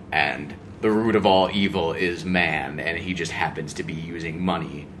man. And the root of all evil is man, and he just happens to be using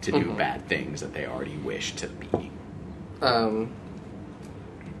money to do bad things that they already wish to be.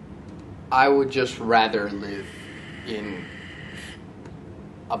 I would just rather live in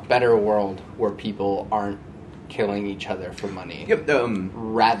a better world where people aren't killing each other for money. Yep.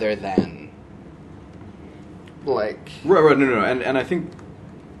 Rather than, like... Right, no. And I think,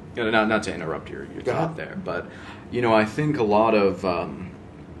 not to interrupt your thought there, but, I think a lot of, on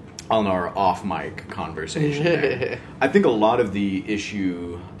our off-mic conversation there, I think a lot of the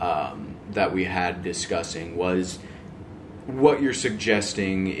issue that we had discussing was... What you're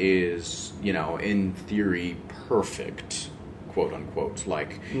suggesting is, in theory, perfect, quote unquote.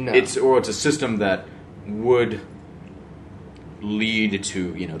 Like, no. It's a system that would lead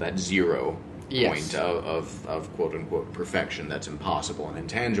to, that zero point of quote unquote perfection that's impossible and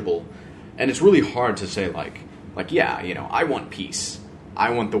intangible. And it's really hard to say I want peace. I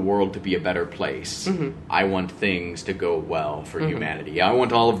want the world to be a better place. I want things to go well for humanity. I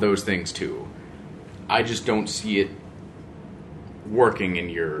want all of those things too. I just don't see it working in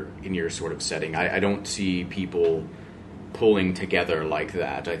your sort of setting. I don't see people pulling together like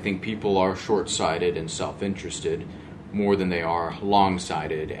that. I think people are short-sighted and self-interested more than they are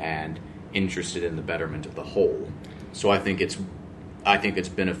long-sighted and interested in the betterment of the whole. So I think it's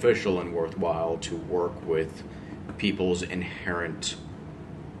beneficial and worthwhile to work with people's inherent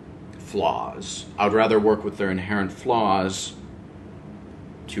flaws. I would rather work with their inherent flaws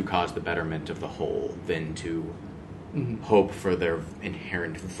to cause the betterment of the whole than to hope for their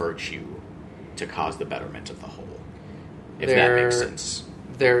inherent virtue to cause the betterment of the whole. If that makes sense.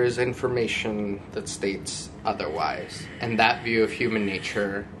 There is information that states otherwise, and that view of human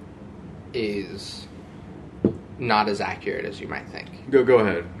nature is not as accurate as you might think. Go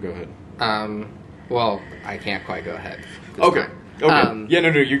ahead. Well, I can't quite go ahead. Okay. No,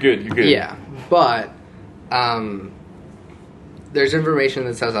 you're good. Yeah, but there's information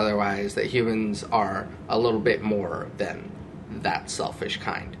that says otherwise, that humans are a little bit more than that selfish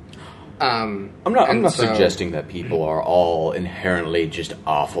kind. I'm not suggesting that people are all inherently just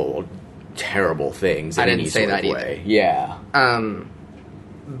awful, terrible things in any sort of way. Yeah.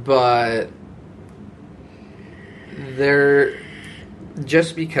 But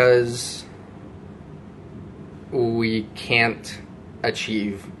just because we can't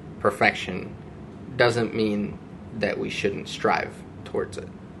achieve perfection doesn't mean that we shouldn't strive towards it.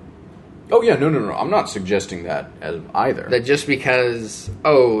 Oh, yeah, no. I'm not suggesting that as either. That just because,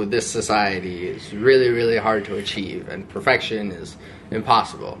 this society is really, really hard to achieve and perfection is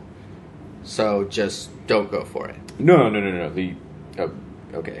impossible, so just don't go for it. No.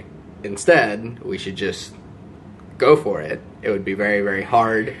 Okay. Instead, we should just go for it. It would be very, very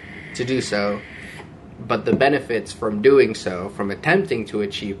hard to do so, But the benefits from doing so, from attempting to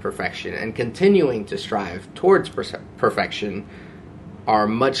achieve perfection and continuing to strive towards perfection, are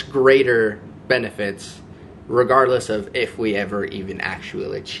much greater benefits regardless of if we ever even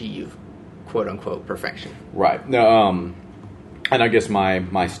actually achieve quote-unquote perfection. Right. And I guess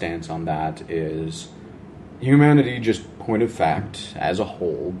my stance on that is humanity, just point of fact, as a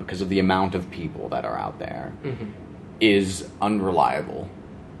whole, because of the amount of people that are out there, is unreliable.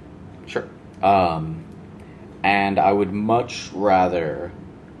 Sure. And I would much rather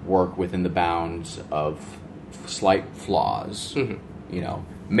work within the bounds of slight flaws. You know,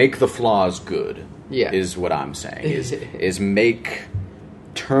 make the flaws good. Yeah. Is what I'm saying. Is make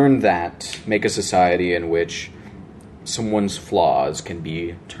a society in which someone's flaws can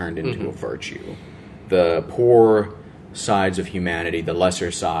be turned into a virtue. The poor sides of humanity, the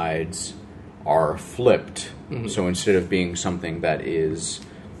lesser sides, are flipped. So instead of being something that is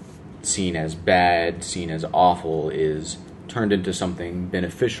seen as bad, seen as awful, is turned into something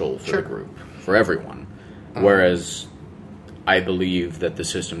beneficial for the group, for everyone. Whereas I believe that the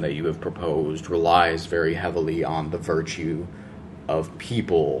system that you have proposed relies very heavily on the virtue of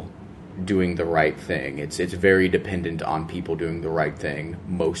people doing the right thing. It's very dependent on people doing the right thing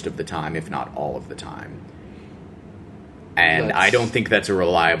most of the time, if not all of the time. And I don't think that's a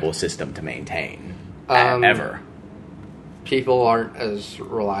reliable system to maintain, ever. People aren't as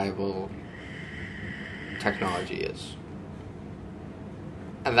reliable technology is.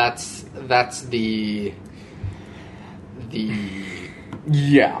 And that's the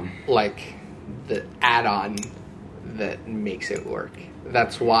like the add-on that makes it work.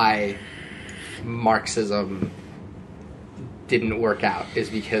 That's why Marxism didn't work out, is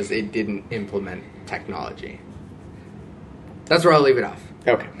because it didn't implement technology. That's where I'll leave it off.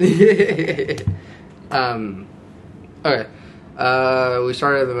 Okay. Okay. We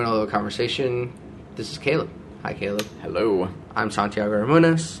started in the middle of a conversation. This is Caleb. Hi, Caleb. Hello. I'm Santiago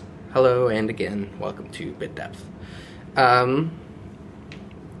Ramones. Hello, and again, welcome to Bit Depth. So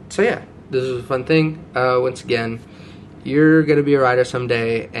yeah, this is a fun thing. Once again, you're going to be a writer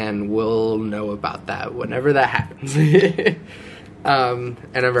someday, and we'll know about that whenever that happens. And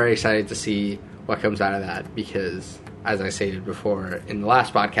I'm very excited to see what comes out of that, because, as I stated before in the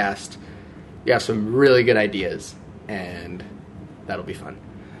last podcast, you have some really good ideas, and that'll be fun.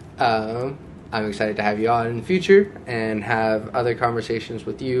 I'm excited to have you on in the future and have other conversations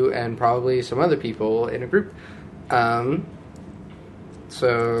with you and probably some other people in a group.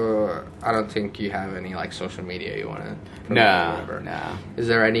 So I don't think you have any like social media you want to promote? No. Is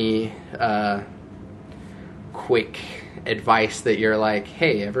there any quick advice that you're like,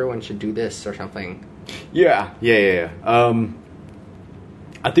 hey, everyone should do this or something? Yeah.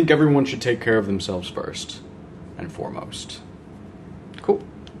 I think everyone should take care of themselves first and foremost. Cool.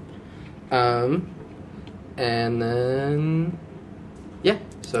 And then, yeah,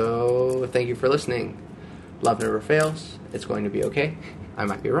 so thank you for listening. Love never fails. It's going to be okay. I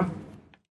might be wrong.